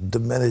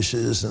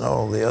diminishes and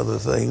all the other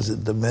things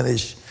that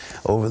diminish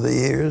over the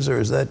years, or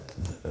is that?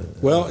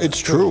 Well, it's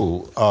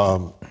true.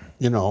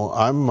 You know,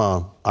 I'm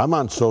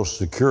on Social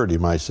Security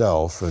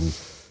myself, and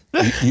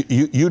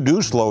you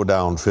do slow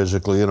down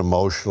physically and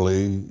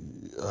emotionally,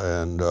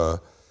 and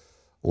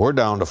we're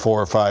down to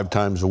 4 or 5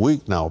 times a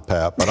week now,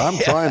 Pat. But I'm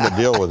trying to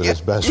deal with it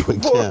as best we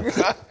can.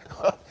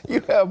 You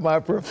have my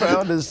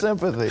profoundest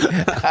sympathy.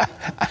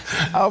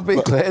 I'll be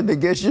glad to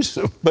get you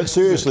some. But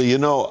seriously, you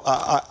know,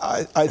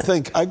 I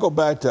think I go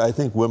back to, I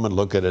think women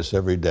look at us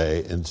every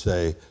day and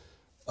say,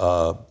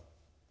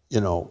 you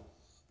know,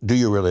 do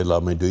you really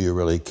love me? Do you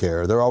really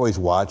care? They're always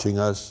watching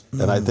us.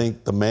 Mm-hmm. And I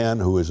think the man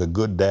who is a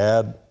good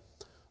dad,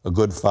 a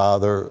good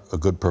father, a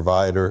good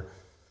provider,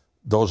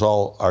 those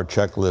all are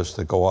checklists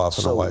that go off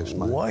in a wife's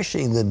mind.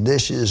 Washing the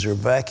dishes or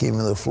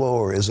vacuuming the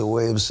floor is a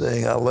way of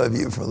saying I love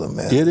you for the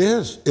men. It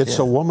is. It's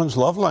a woman's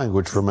love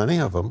language for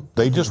many of them.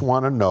 They just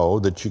want to know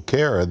that you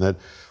care, and that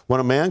when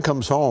a man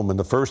comes home and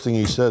the first thing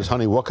he says,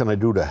 honey, what can I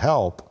do to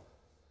help?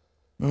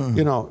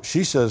 You know,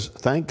 she says,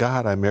 thank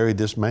God I married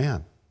this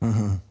man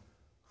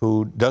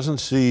who doesn't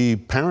see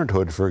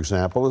parenthood, for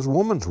example, as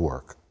woman's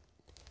work.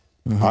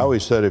 I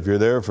always said if you're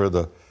there for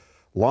the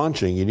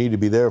launching, you need to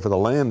be there for the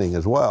landing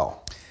as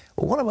well.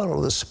 Well, what about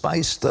all this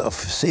spice stuff?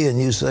 See a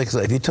new sex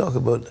life. You talk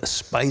about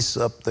spice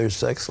up their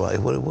sex life.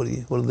 What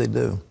do they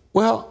do?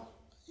 Well,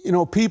 you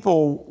know,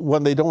 people,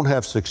 when they don't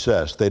have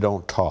success, they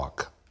don't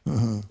talk.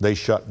 They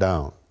shut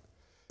down.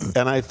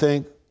 And I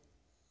think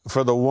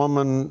for the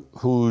woman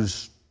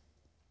who's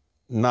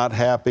not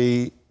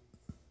happy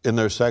in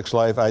their sex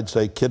life, I'd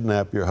say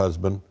kidnap your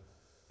husband.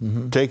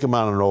 Take him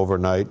on an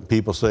overnight.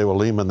 People say, well,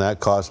 Leman, that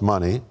costs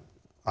money.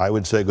 I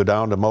would say go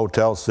down to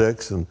Motel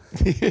 6 and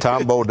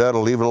Tom Bodette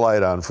will leave the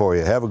light on for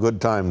you. Have a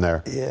good time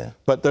there. Yeah.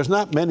 But there's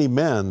not many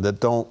men that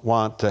don't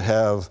want to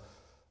have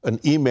an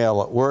email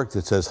at work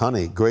that says,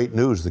 honey, great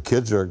news, the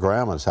kids are at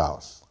Grandma's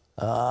house.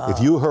 If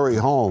you hurry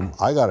home,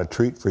 I got a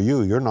treat for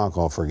you. You're not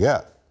going to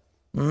forget.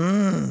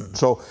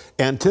 So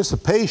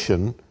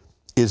anticipation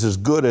is as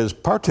good as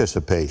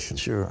participation.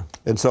 Sure.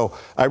 And so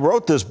I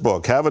wrote this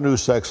book, Have a New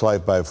Sex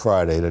Life by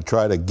Friday, to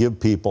try to give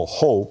people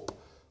hope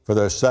for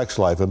their sex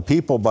life. And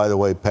people, by the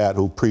way, Pat,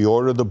 who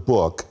pre-order the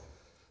book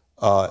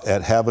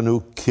at Have a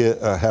New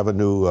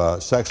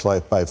Sex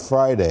Life by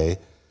Friday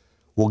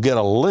will get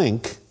a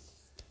link,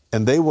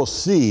 and they will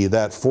see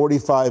that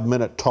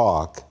 45-minute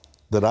talk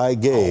that I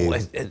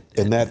gave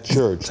in that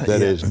church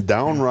that is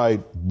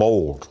downright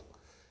bold.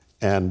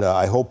 And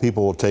I hope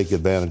people will take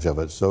advantage of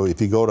it. So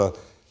if you go to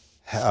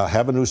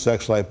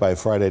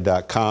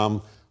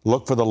haveanewsexlifebyfriday.com,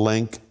 look for the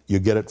link. You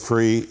get it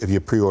free if you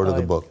pre-order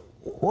the book.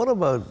 What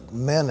about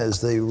men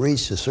as they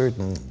reach a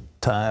certain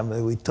time?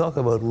 We talk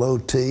about low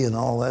T and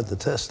all that, the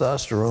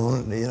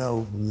testosterone, you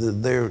know,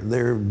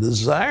 their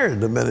desire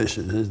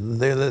diminishes.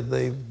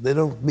 They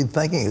don't be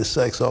thinking of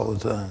sex all the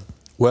time.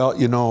 Well,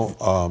 you know,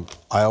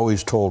 I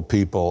always told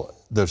people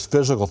there's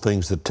physical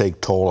things that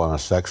take toll on a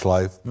sex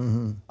life.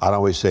 I'd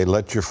always say,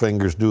 let your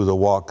fingers do the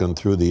walking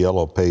through the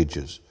yellow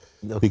pages.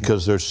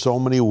 Because there's so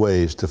many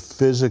ways to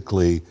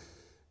physically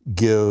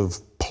give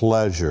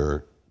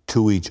pleasure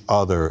to each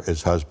other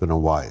as husband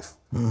and wife.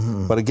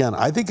 But again,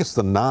 I think it's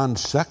the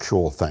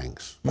non-sexual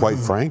things, quite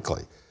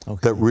frankly,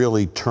 that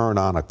really turn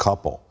on a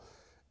couple.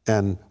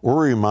 And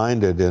we're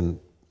reminded in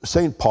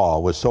St.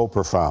 Paul was so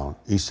profound.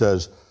 He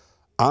says,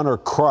 honor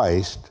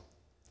Christ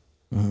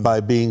by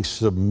being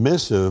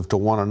submissive to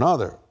one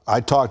another.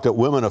 I talked at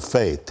Women of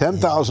Faith,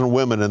 10,000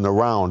 women in the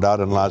round out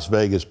in Las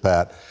Vegas,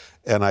 Pat,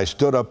 and I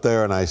stood up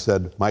there and I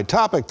said, my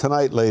topic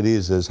tonight,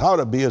 ladies, is how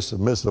to be a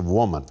submissive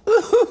woman.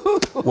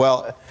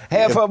 Well,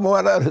 half of them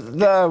went out of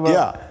the time.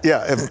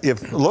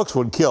 If looks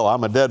would kill,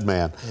 I'm a dead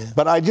man.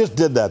 But I just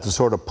did that to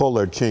sort of pull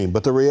their chain.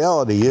 But the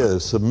reality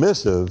is,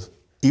 submissive,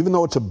 even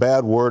though it's a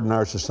bad word in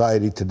our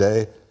society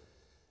today,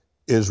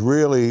 is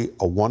really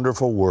a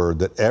wonderful word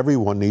that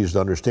everyone needs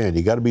to understand.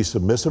 You got to be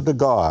submissive to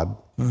God,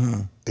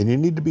 and you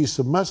need to be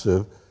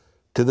submissive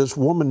to this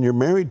woman you're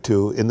married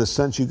to, in the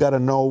sense you got to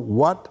know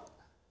what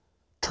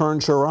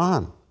turns her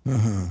on.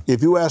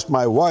 If you ask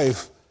my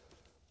wife,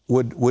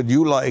 would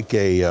you like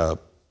a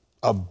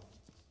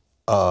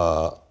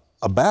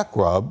back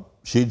rub?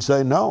 She'd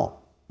say no.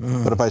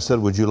 But if I said,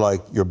 would you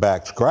like your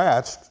back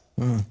scratched?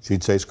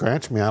 She'd say,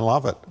 scratch me, I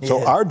love it.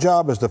 So our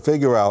job is to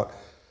figure out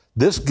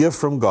this gift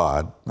from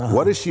God,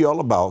 what is she all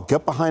about?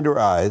 Get behind her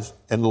eyes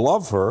and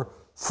love her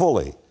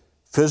fully,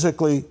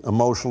 physically,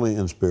 emotionally,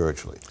 and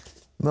spiritually.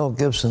 Mel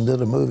Gibson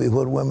did a movie,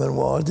 What Women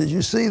Want. Did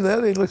you see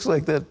that? He looks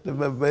like that.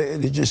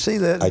 Did you see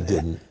that? I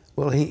didn't.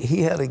 Well,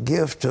 he had a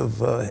gift of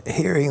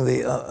hearing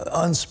the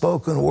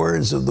unspoken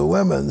words of the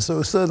women,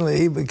 so suddenly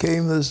he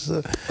became this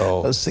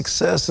a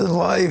success in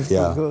life.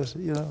 Because,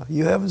 you know,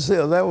 you haven't seen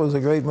it. That was a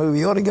great movie.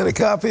 You ought to get a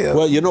copy of it.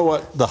 Well, you know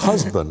what? The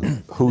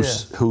husband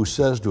who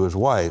says to his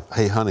wife,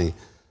 hey, honey,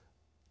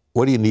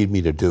 what do you need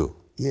me to do?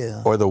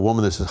 Yeah. Or the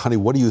woman that says, honey,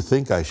 what do you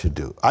think I should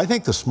do? I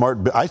think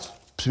I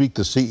speak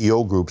to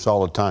CEO groups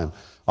all the time,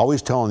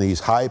 always telling these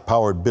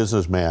high-powered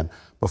businessmen,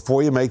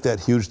 before you make that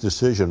huge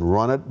decision,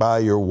 run it by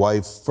your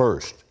wife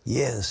first.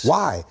 Yes.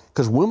 Why?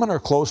 Because women are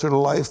closer to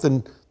life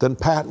than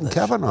Pat and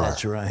Kevin are.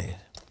 That's right.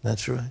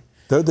 That's right.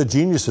 They're the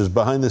geniuses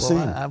behind the scene.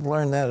 I've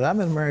learned that. I've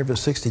been married for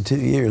 62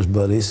 years,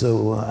 buddy,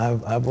 so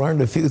I've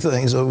learned a few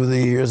things over the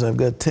years. I've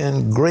got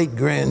 10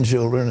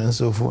 great-grandchildren and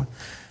so forth.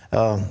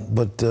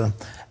 But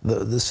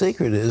the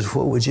secret is,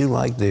 what would you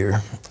like, dear?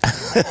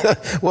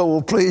 What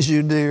will please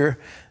you, dear?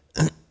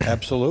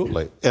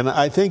 Absolutely. And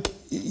I think,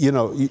 you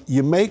know,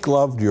 you make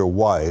love to your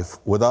wife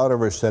without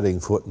ever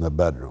setting foot in the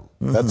bedroom.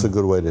 Mm-hmm. That's a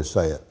good way to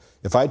say it.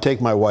 If I take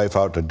my wife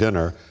out to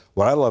dinner,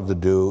 what I love to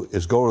do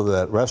is go to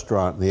that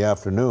restaurant in the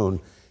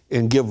afternoon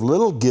and give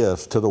little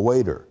gifts to the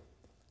waiter.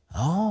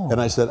 Oh. And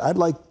I said, I'd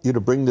like you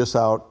to bring this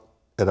out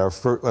at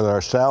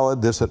our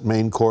salad, this at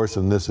main course,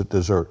 and this at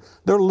dessert.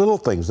 They're little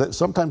things.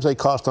 Sometimes they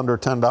cost under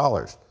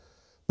 $10.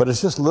 But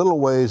it's just little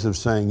ways of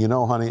saying, you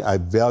know, honey, I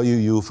value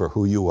you for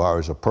who you are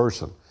as a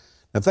person.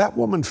 If that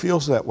woman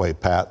feels that way,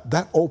 Pat,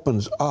 that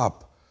opens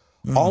up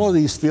all of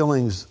these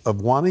feelings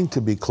of wanting to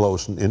be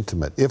close and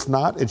intimate. If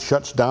not, it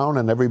shuts down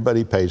and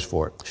everybody pays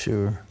for it.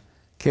 Sure.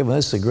 Kevin,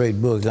 this is a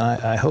great book.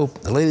 I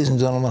hope, ladies and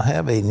gentlemen,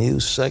 have a new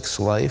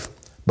sex life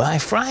by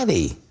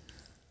Friday.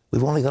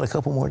 We've only got a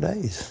couple more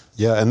days.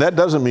 Yeah, and that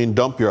doesn't mean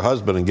dump your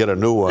husband and get a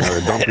new one,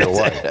 or dump your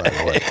wife, by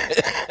the way.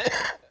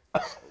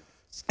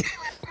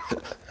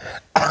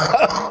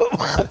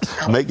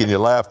 Making you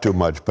laugh too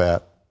much,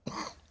 Pat.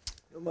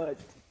 Too much.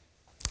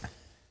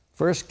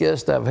 First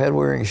guest I've had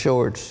wearing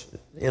shorts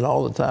in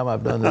all the time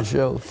I've done this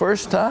show.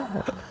 First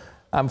time.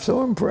 I'm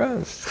so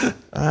impressed.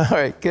 All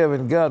right,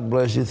 Kevin, God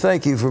bless you.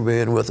 Thank you for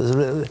being with us.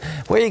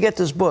 Where do you get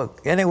this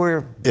book?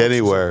 Anywhere?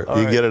 Anywhere.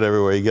 You get it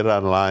everywhere. You get it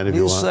online if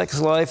you want. New Sex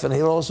Life, and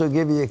he'll also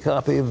give you a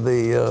copy of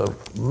the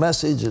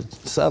message at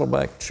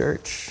Saddleback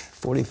Church,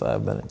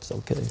 45 minutes,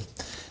 okay.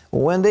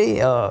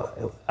 Wendy, I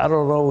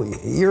don't know,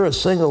 you're a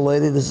single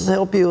lady. Does this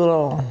help you at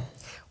all?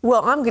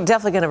 Well, I'm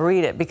definitely going to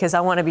read it because I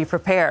want to be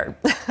prepared.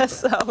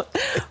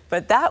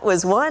 But that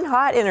was one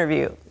hot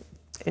interview.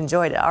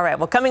 Enjoyed it. All right.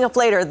 Well, coming up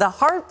later, the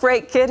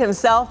Heartbreak Kid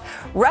himself,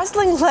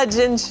 wrestling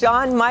legend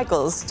Shawn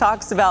Michaels,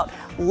 talks about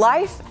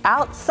life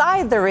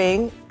outside the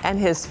ring and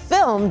his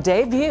film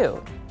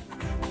debut.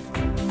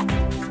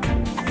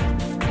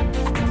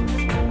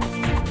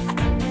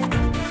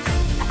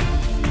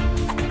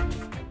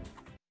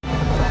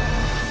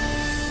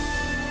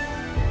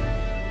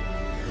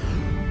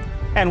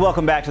 And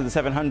welcome back to the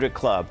 700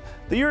 Club.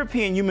 The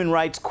European Human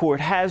Rights Court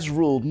has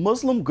ruled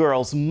Muslim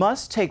girls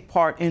must take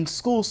part in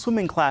school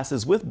swimming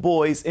classes with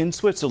boys in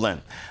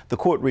Switzerland. The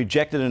court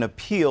rejected an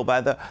appeal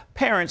by the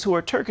parents who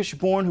are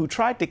Turkish-born who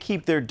tried to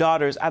keep their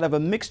daughters out of a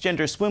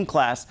mixed-gender swim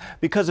class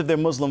because of their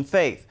Muslim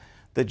faith.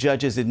 The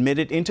judges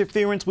admitted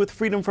interference with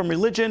freedom from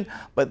religion,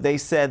 but they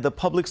said the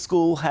public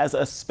school has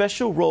a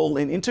special role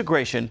in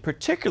integration,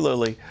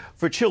 particularly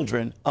for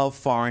children of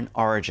foreign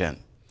origin.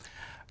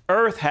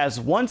 Earth has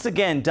once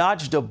again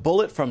dodged a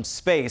bullet from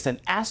space.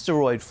 An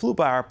asteroid flew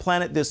by our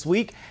planet this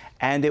week,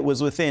 and it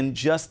was within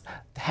just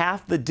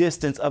half the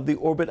distance of the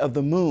orbit of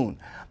the moon.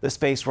 The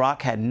space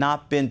rock had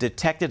not been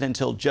detected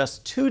until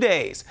just 2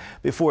 days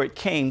before it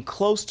came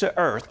close to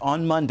Earth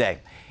on Monday.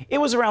 It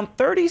was around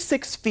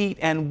 36 feet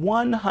and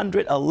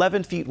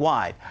 111 feet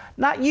wide.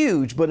 Not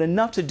huge, but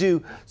enough to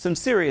do some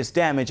serious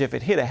damage if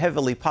it hit a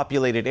heavily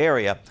populated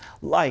area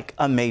like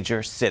a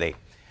major city.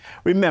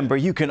 Remember,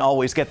 you can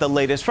always get the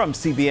latest from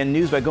CBN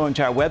News by going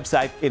to our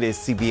website. It is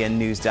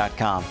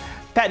cbnnews.com.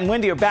 Pat and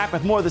Wendy are back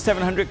with more of the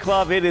 700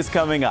 Club. It is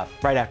coming up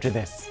right after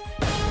this.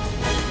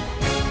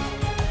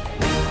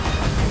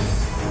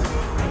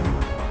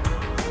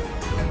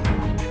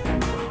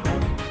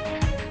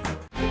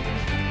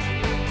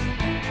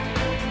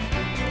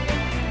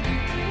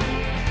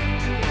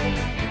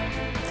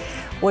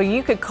 Well,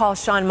 you could call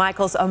Shawn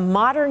Michaels a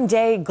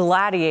modern-day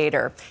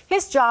gladiator.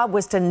 His job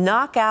was to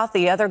knock out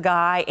the other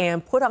guy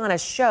and put on a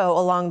show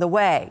along the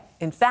way.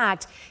 In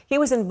fact, he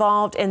was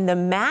involved in the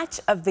match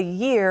of the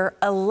year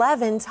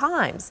 11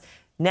 times.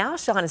 Now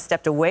Shawn has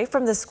stepped away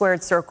from the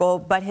squared circle,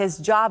 but his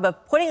job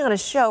of putting on a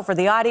show for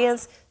the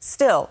audience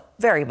still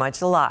very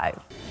much alive.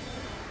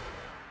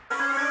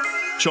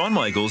 Shawn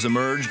Michaels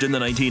emerged in the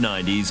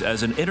 1990s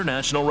as an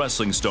international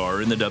wrestling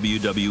star in the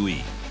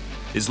WWE.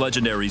 His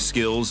legendary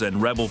skills and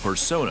rebel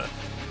persona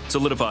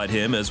solidified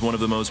him as one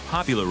of the most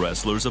popular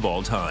wrestlers of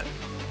all time.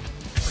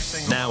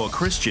 Now a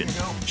Christian,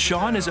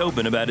 Shawn is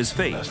open about his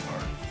faith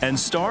and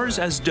stars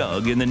as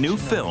Doug in the new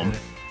film,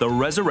 The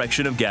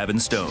Resurrection of Gavin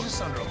Stone.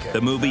 The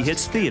movie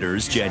hits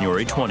theaters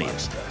January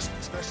 20th.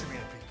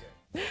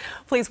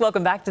 Please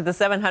welcome back to the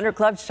 700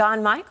 Club,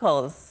 Shawn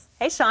Michaels.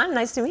 Hey, Shawn,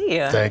 nice to meet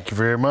you. Thank you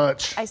very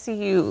much. I see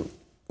you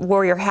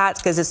wore your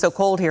hats because it's so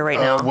cold here right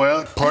now.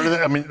 Well, part of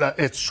that, I mean,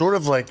 it's sort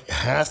of like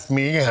half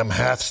me. I'm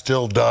half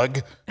still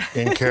Doug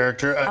in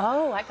character.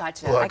 Oh, I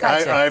got you. Look,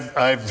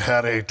 I've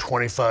had a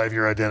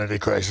 25-year identity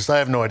crisis. I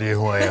have no idea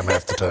who I am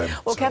half the time.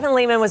 Well, so. Kevin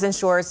Leman was in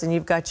shorts, and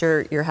you've got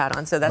your hat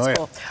on, so that's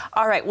cool.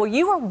 All right. Well,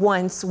 you were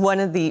once one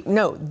of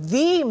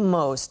the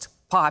most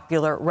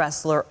popular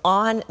wrestler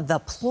on the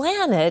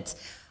planet.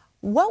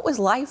 What was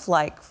life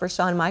like for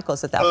Shawn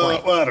Michaels at that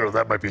point? Well, I don't know.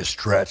 That might be a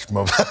stretch,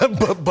 but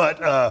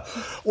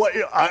well,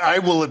 I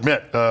will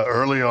admit,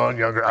 early on,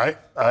 younger,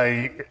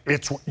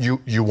 it's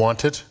you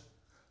want it,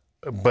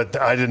 but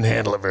I didn't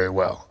handle it very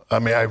well. I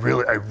mean, I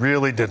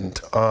really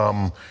didn't.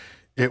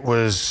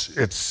 It's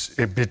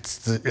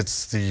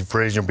the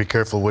phrase, be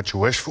careful what you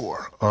wish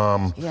for.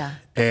 Yeah.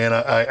 And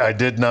I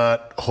did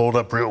not hold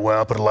up real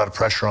well. I put a lot of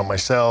pressure on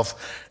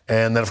myself.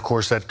 And then, of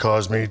course, that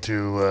caused me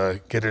to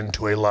get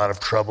into a lot of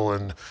trouble.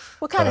 And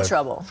what kind of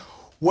trouble?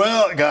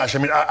 Well, gosh, I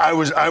mean,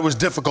 I was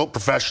difficult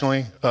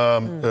professionally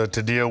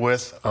to deal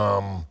with,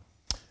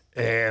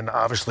 and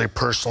obviously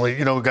personally.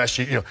 Gosh,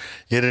 you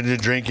get into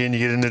drinking, you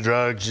get into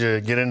drugs, you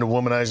get into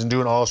womanizing,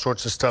 doing all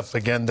sorts of stuff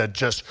again that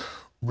just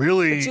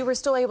really. But you were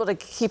still able to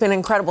keep in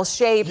incredible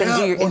shape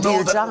and do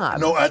your job.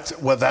 No,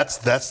 that's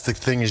the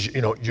thing is,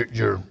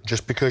 you're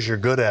just because you're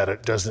good at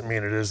it doesn't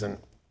mean it isn't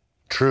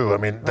true. I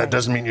mean, that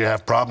doesn't mean you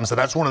have problems. So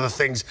that's one of the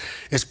things.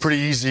 It's pretty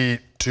easy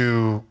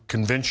to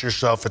convince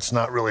yourself it's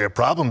not really a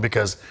problem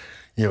because,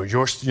 you're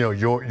not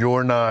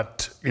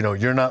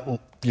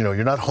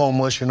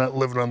homeless. You're not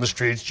living on the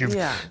streets. You've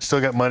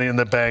still got money in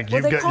the bank.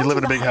 You live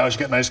in a big house.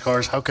 You got nice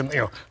cars. How can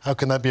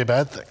that be a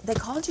bad thing? They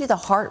called you the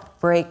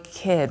Heartbreak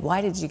Kid.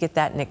 Why did you get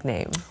that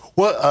nickname?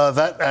 Well,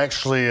 that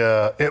actually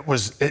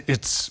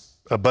it's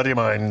a buddy of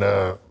mine,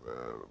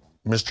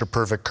 Mr.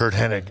 Perfect, Kurt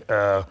Hennig.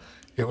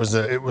 It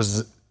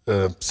was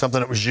something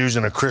that was used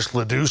in a Chris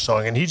Ledoux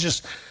song, and he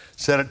just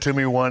said it to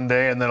me one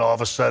day, and then all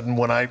of a sudden,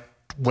 when I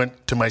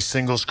went to my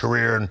singles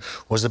career and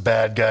was a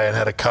bad guy and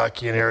had a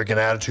cocky and arrogant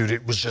attitude,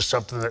 it was just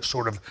something that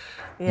sort of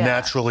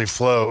naturally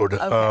flowed.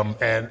 Okay.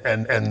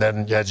 And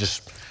then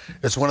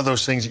it's one of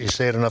those things that you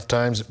say it enough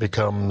times, it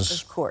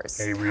becomes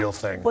a real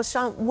thing. Well,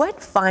 Shawn,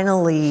 what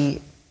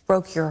finally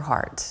broke your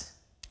heart?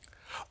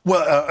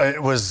 Well,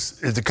 it was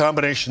the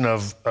combination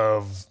of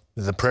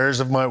the prayers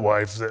of my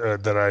wife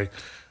that I,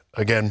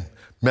 again,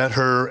 met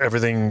her.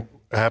 Everything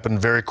happened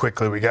very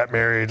quickly. We got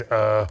married.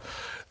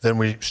 Then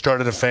we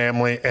started a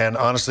family, and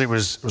honestly,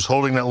 was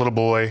holding that little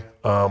boy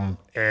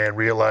and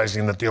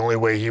realizing that the only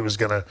way he was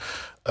going to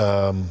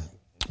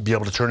be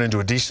able to turn into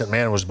a decent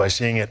man was by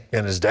seeing it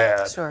in his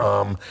dad.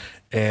 Sure.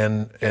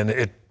 And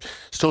it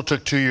still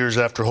took 2 years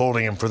after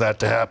holding him for that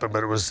to happen,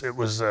 but it was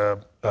a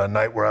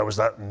night where I was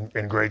not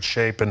in great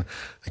shape, and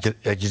I could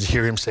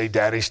hear him say,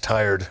 "Daddy's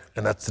tired,"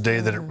 and that's the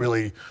day that it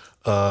really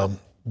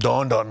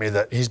dawned on me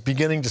that he's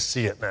beginning to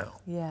see it now.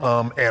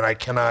 Yeah. And I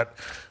can't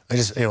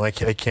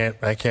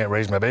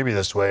raise my baby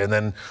this way. And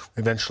then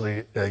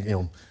eventually,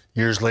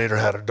 years later,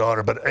 had a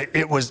daughter. But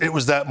it was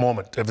that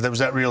moment. There was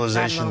that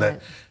realization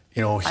that I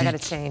got to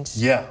change.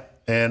 Yeah.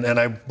 And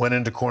I went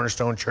into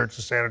Cornerstone Church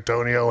in San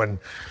Antonio, and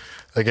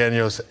again,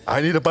 I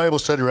need a Bible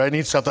study, or I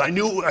need something. I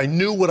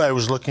knew what I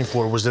was looking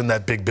for was in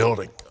that big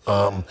building.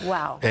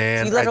 Wow.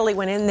 And so you literally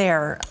went in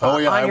there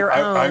on your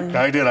own.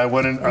 I did. I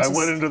went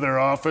into their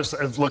office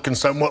looking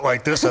somewhat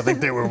like this. I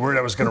think they were worried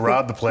I was going to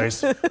rob the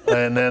place.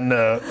 And then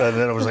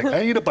I was like,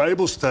 I need a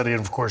Bible study. And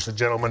of course, the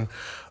gentleman,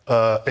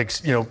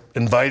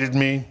 invited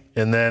me.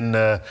 And then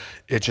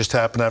it just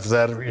happened after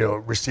that,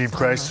 received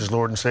Christ as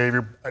Lord and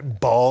Savior. I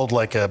bawled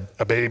like a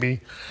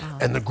baby.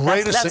 And the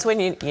greatest that's when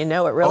you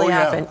know it really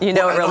happened. You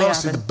know it really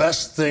honestly, happened. The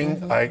best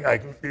thing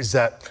is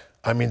that,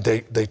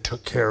 they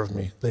took care of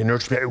me. They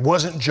nurtured me. It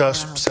wasn't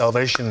just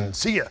salvation and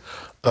see ya.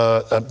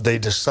 They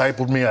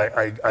discipled me.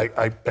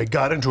 I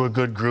got into a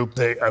good group.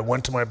 I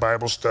went to my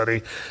Bible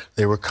study.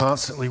 They were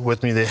constantly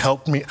with me. They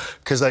helped me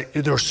because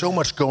there was so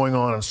much going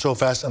on and so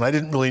fast, and I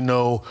didn't really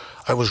know.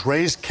 I was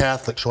raised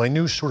Catholic, so I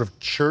knew sort of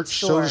church,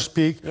 so to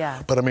speak.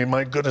 Yeah. But I mean,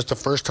 my goodness, the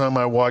first time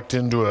I walked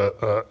into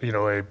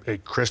a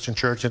Christian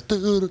church, I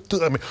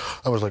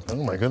was like, oh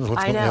my goodness,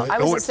 what's going on? I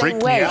was the same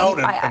way.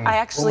 I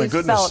actually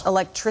oh felt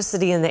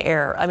electricity in the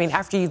air. I mean,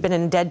 after you've been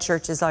in dead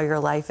churches all your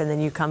life, and then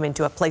you come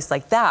into a place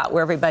like that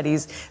where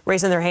everybody's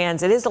raising their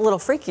hands, it is a little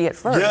freaky at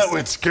first. Yeah,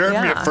 it scared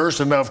me at first,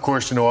 and now, of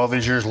course, all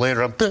these years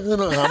later, I'm the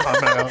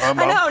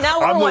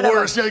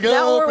worst.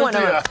 Now we're one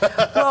of them.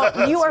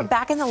 Well, you are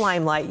back in the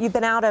limelight. You've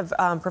been out of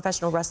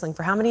professional wrestling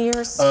for how many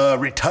years?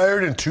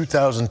 Retired in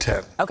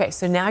 2010. Okay,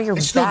 so now you're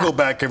back. I still go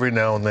back every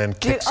now and then,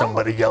 kick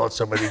somebody, yell at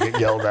somebody, get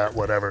yelled at,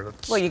 whatever.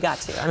 Well, you got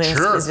to. I mean,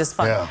 sure. it's just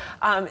fun.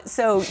 Yeah.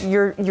 So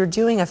you're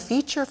doing a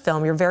feature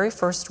film, your very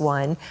first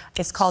one.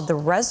 It's called The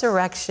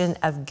Resurrection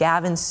of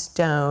Gavin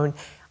Stone.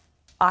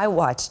 I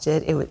watched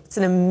it. It's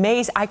an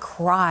amazing. I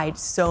cried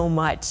so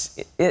much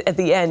at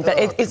the end, but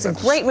it's a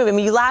great movie. I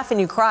mean, you laugh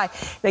and you cry.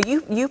 Now,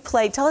 you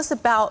played. Tell us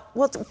about.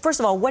 Well, first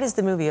of all, what is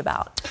the movie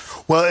about?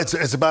 Well,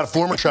 it's about a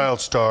former child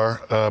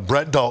star,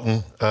 Brett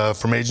Dalton,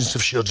 from Agents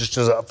of S.H.I.E.L.D., just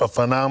does a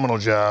phenomenal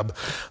job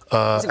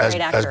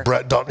as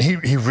Brett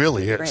Dalton. He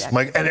really is.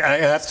 And I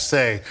have to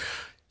say,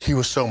 he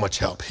was so much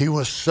help. He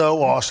was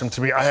so awesome to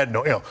me. I had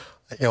no,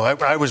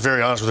 I was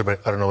very honest with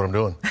everybody. I don't know what I'm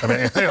doing. I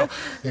mean,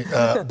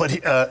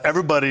 but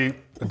everybody,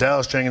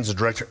 Dallas Jenkins, the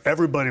director,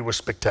 everybody was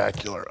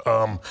spectacular.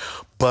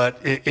 But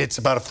it's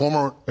about a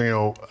former,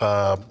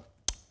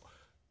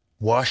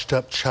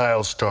 washed-up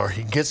child star.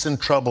 He gets in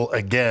trouble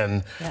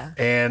again,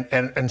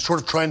 and sort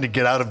of trying to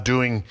get out of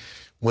doing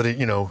what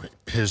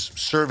his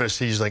service.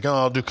 He's like, oh,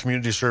 I'll do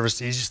community service.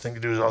 The easiest thing to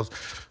do is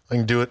I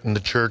can do it in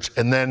the church.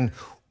 And then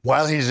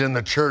while he's in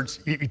the church,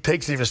 he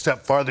takes it even a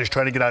step farther. He's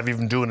trying to get out of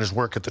even doing his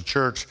work at the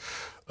church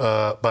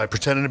by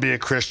pretending to be a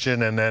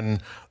Christian, and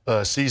then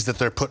sees that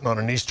they're putting on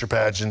an Easter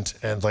pageant,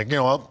 and like,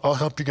 I'll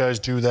help you guys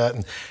do that.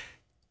 And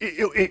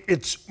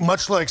it's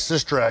much like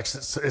Sister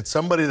Acts. It's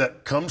somebody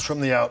that comes from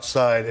the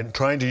outside and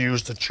trying to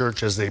use the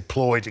church as a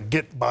ploy to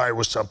get by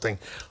with something,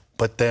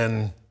 but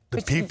then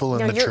the people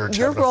in the church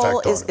have an effect on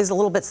it. Your role is a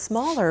little bit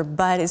smaller,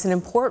 but it's an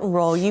important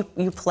role. You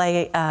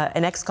play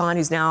an ex-con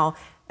who's now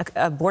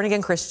a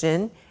born-again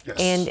Christian,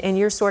 and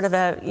you're sort of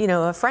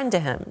a friend to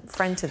him,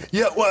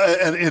 Yeah, well,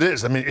 and it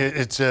is. I mean,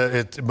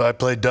 I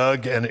play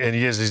Doug, and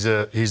he's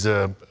an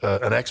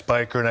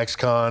ex-biker, an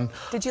ex-con.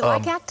 Did you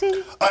like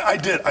acting? I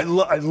did. I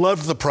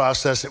loved the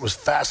process. It was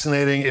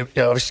fascinating.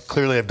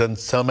 Clearly, I've done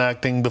some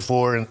acting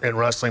before in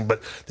wrestling,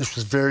 but this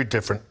was very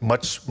different,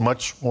 much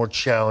more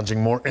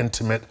challenging, more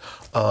intimate.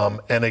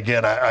 And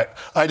again,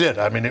 I did.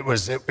 I mean, it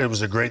was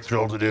a great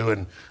thrill to do,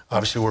 and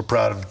obviously we're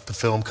proud of the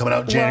film coming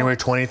out January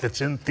 20th.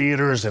 It's in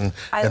theaters, and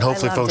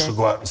hopefully folks will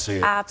go out and see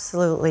it.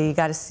 Absolutely. You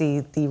got to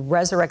see The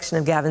Resurrection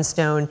of Gavin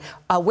Stone.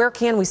 Where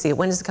can we see it?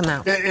 When does it come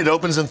out? It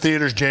opens in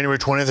theaters January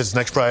 20th. It's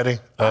next Friday.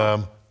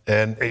 And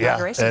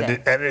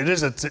it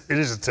is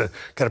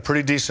got a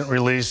pretty decent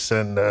release,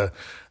 and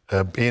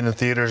being in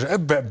theaters,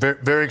 I'm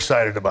very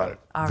excited about it.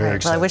 All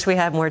right. Well, I wish we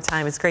had more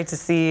time. It's great to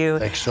see you.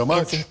 Thanks so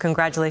much. And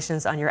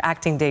congratulations on your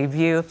acting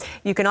debut.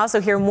 You can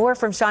also hear more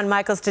from Shawn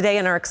Michaels today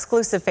in our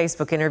exclusive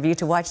Facebook interview.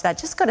 To watch that,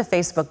 just go to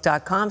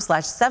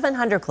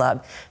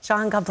facebook.com/700club.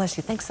 Shawn, God bless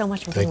you. Thanks so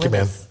much for being with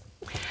us.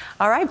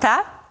 All right,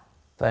 Pat.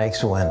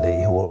 Thanks,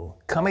 Wendy. Well,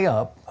 coming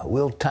up,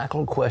 we'll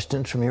tackle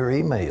questions from your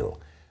email.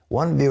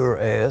 One viewer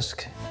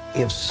asked,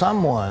 if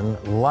someone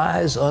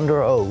lies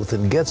under oath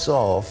and gets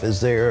off,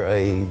 is there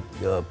a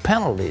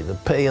penalty to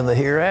pay in the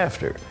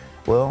hereafter?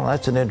 Well,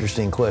 that's an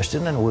interesting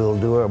question, and we'll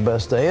do our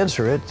best to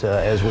answer it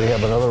as we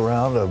have another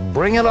round of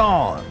Bring It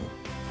On.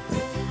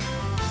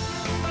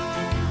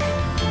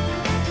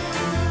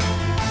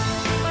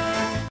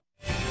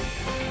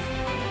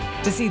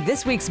 To see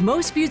this week's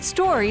most viewed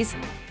stories,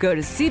 go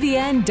to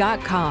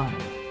CBN.com.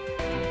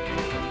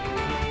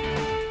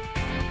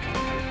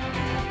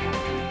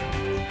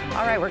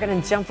 All right, we're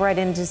going to jump right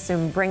into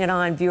some Bring It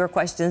On viewer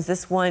questions.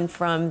 This one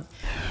from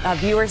a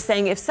viewer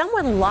saying, if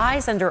someone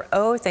lies under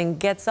oath and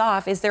gets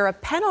off, is there a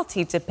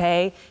penalty to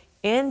pay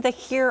in the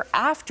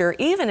hereafter,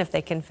 even if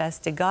they confess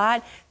to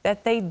God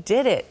that they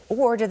did it?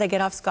 Or do they get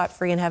off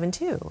scot-free in heaven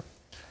too?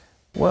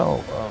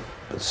 Well,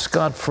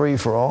 scot-free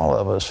for all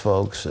of us,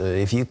 folks.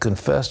 If you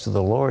confess to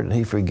the Lord and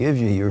He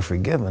forgives you, you're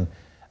forgiven.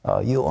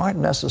 You aren't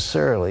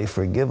necessarily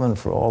forgiven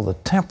for all the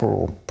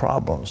temporal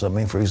problems. I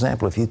mean, for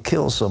example, if you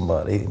kill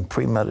somebody in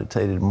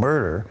premeditated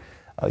murder,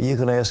 you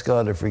can ask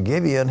God to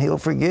forgive you, and He'll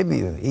forgive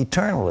you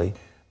eternally.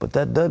 But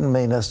that doesn't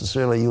mean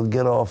necessarily you'll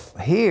get off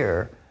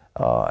here,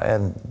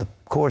 and the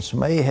courts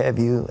may have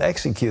you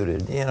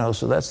executed,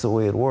 so that's the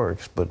way it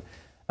works. But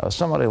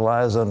somebody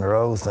lies under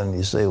oath, and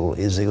you say, well,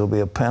 is there going to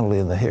be a penalty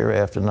in the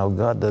hereafter? No,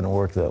 God doesn't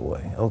work that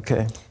way.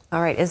 Okay?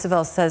 All right,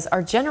 Isabel says,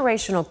 are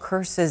generational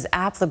curses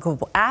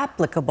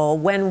applicable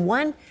when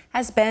one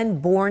has been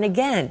born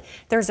again?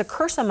 There's a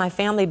curse on my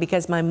family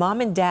because my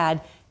mom and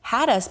dad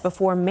had us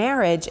before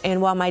marriage,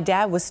 and while my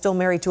dad was still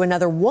married to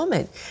another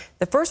woman.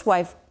 The first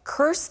wife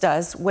cursed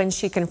us when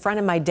she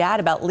confronted my dad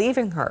about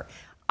leaving her.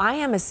 I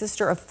am a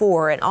sister of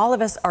 4, and all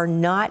of us are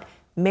not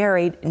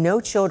married, no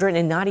children,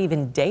 and not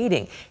even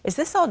dating. Is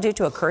this all due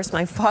to a curse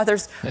my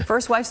father's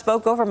first wife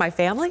spoke over my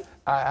family?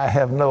 I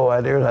have no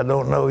idea. I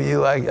don't know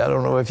you. I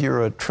don't know if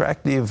you're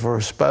attractive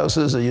for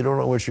spouses or you don't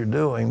know what you're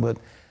doing. But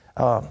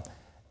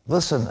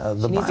listen,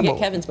 the Bible. To get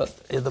Kevin's book.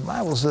 The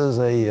Bible says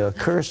a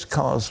curse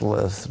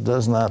causeless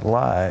does not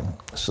lie.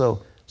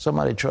 So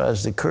somebody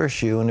tries to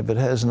curse you, and if it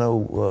has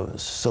no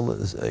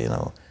substance,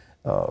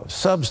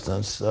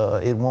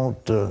 it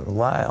won't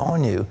lie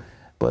on you.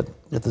 But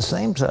at the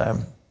same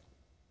time,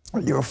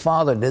 your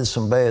father did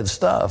some bad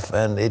stuff,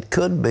 and it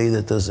could be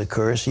that there's a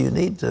curse. You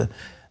need to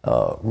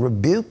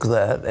rebuke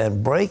that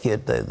and break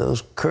it.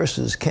 Those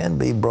curses can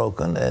be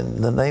broken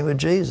in the name of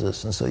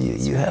Jesus. And so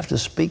you have to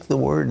speak the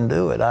word and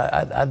do it.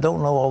 I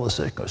don't know all the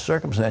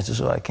circumstances,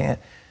 so I can't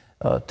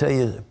tell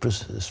you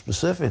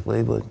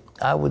specifically, but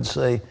I would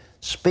say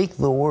speak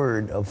the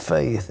word of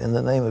faith in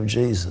the name of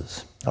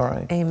Jesus. All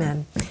right.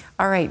 Amen.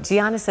 All right.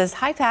 Gianna says,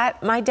 hi,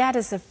 Pat. My dad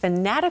is a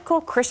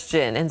fanatical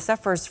Christian and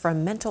suffers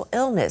from mental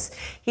illness.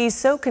 He's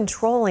so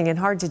controlling and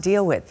hard to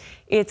deal with.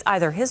 It's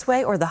either his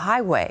way or the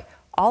highway.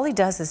 All he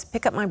does is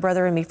pick up my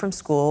brother and me from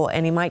school,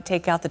 and he might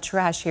take out the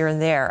trash here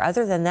and there.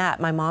 Other than that,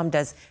 my mom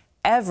does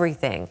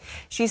everything.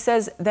 She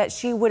says that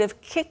she would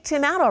have kicked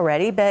him out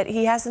already, but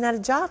he hasn't had a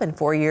job in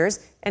 4 years,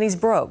 and he's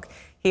broke.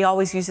 He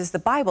always uses the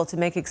Bible to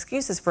make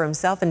excuses for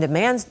himself and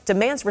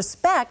demands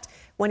respect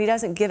when he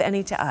doesn't give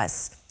any to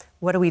us.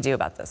 What do we do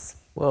about this?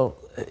 Well,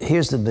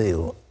 here's the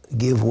deal.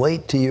 Give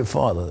weight to your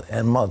father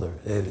and mother.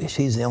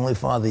 He's the only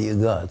father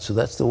you got, so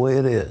that's the way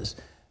it is.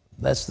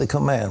 That's the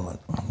commandment.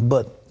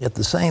 But at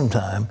the same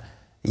time,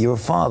 your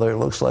father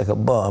looks like a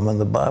bum, and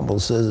the Bible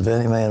says, if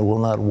any man will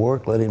not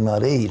work, let him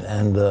not eat.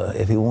 And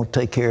if he won't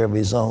take care of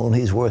his own,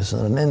 he's worse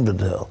than an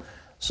infidel.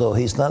 So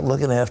he's not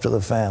looking after the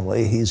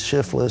family. He's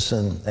shiftless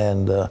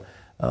and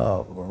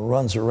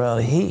runs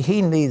around.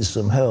 He needs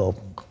some help.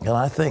 And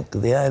I think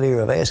the idea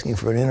of asking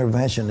for an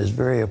intervention is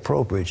very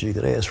appropriate. You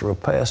could ask for a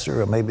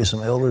pastor or maybe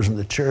some elders in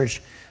the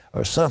church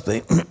or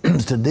something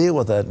to deal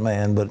with that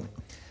man. But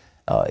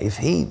if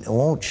he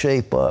won't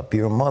shape up,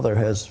 your mother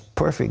has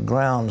perfect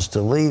grounds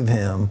to leave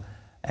him.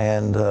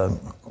 And,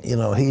 you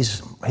know,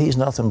 he's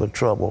nothing but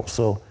trouble.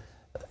 So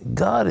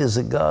God is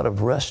a God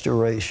of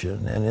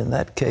restoration. And in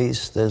that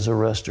case, there's a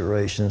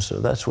restoration. So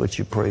that's what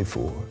you pray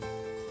for.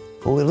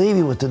 Well, we leave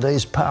you with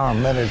today's Power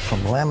Minute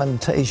from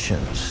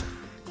Lamentations.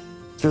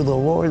 Through the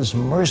Lord's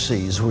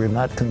mercies we're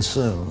not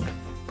consumed,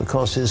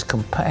 because his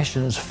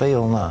compassions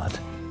fail not.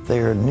 They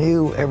are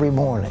new every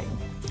morning.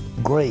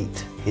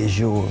 Great is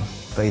your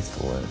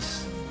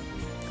faithfulness.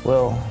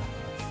 Well,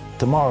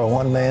 tomorrow,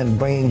 one man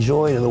bringing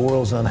joy to the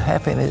world's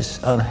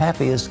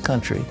unhappiest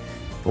country.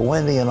 For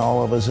Wendy and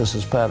all of us, this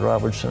is Pat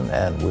Robertson,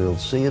 and we'll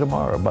see you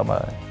tomorrow.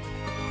 Bye-bye.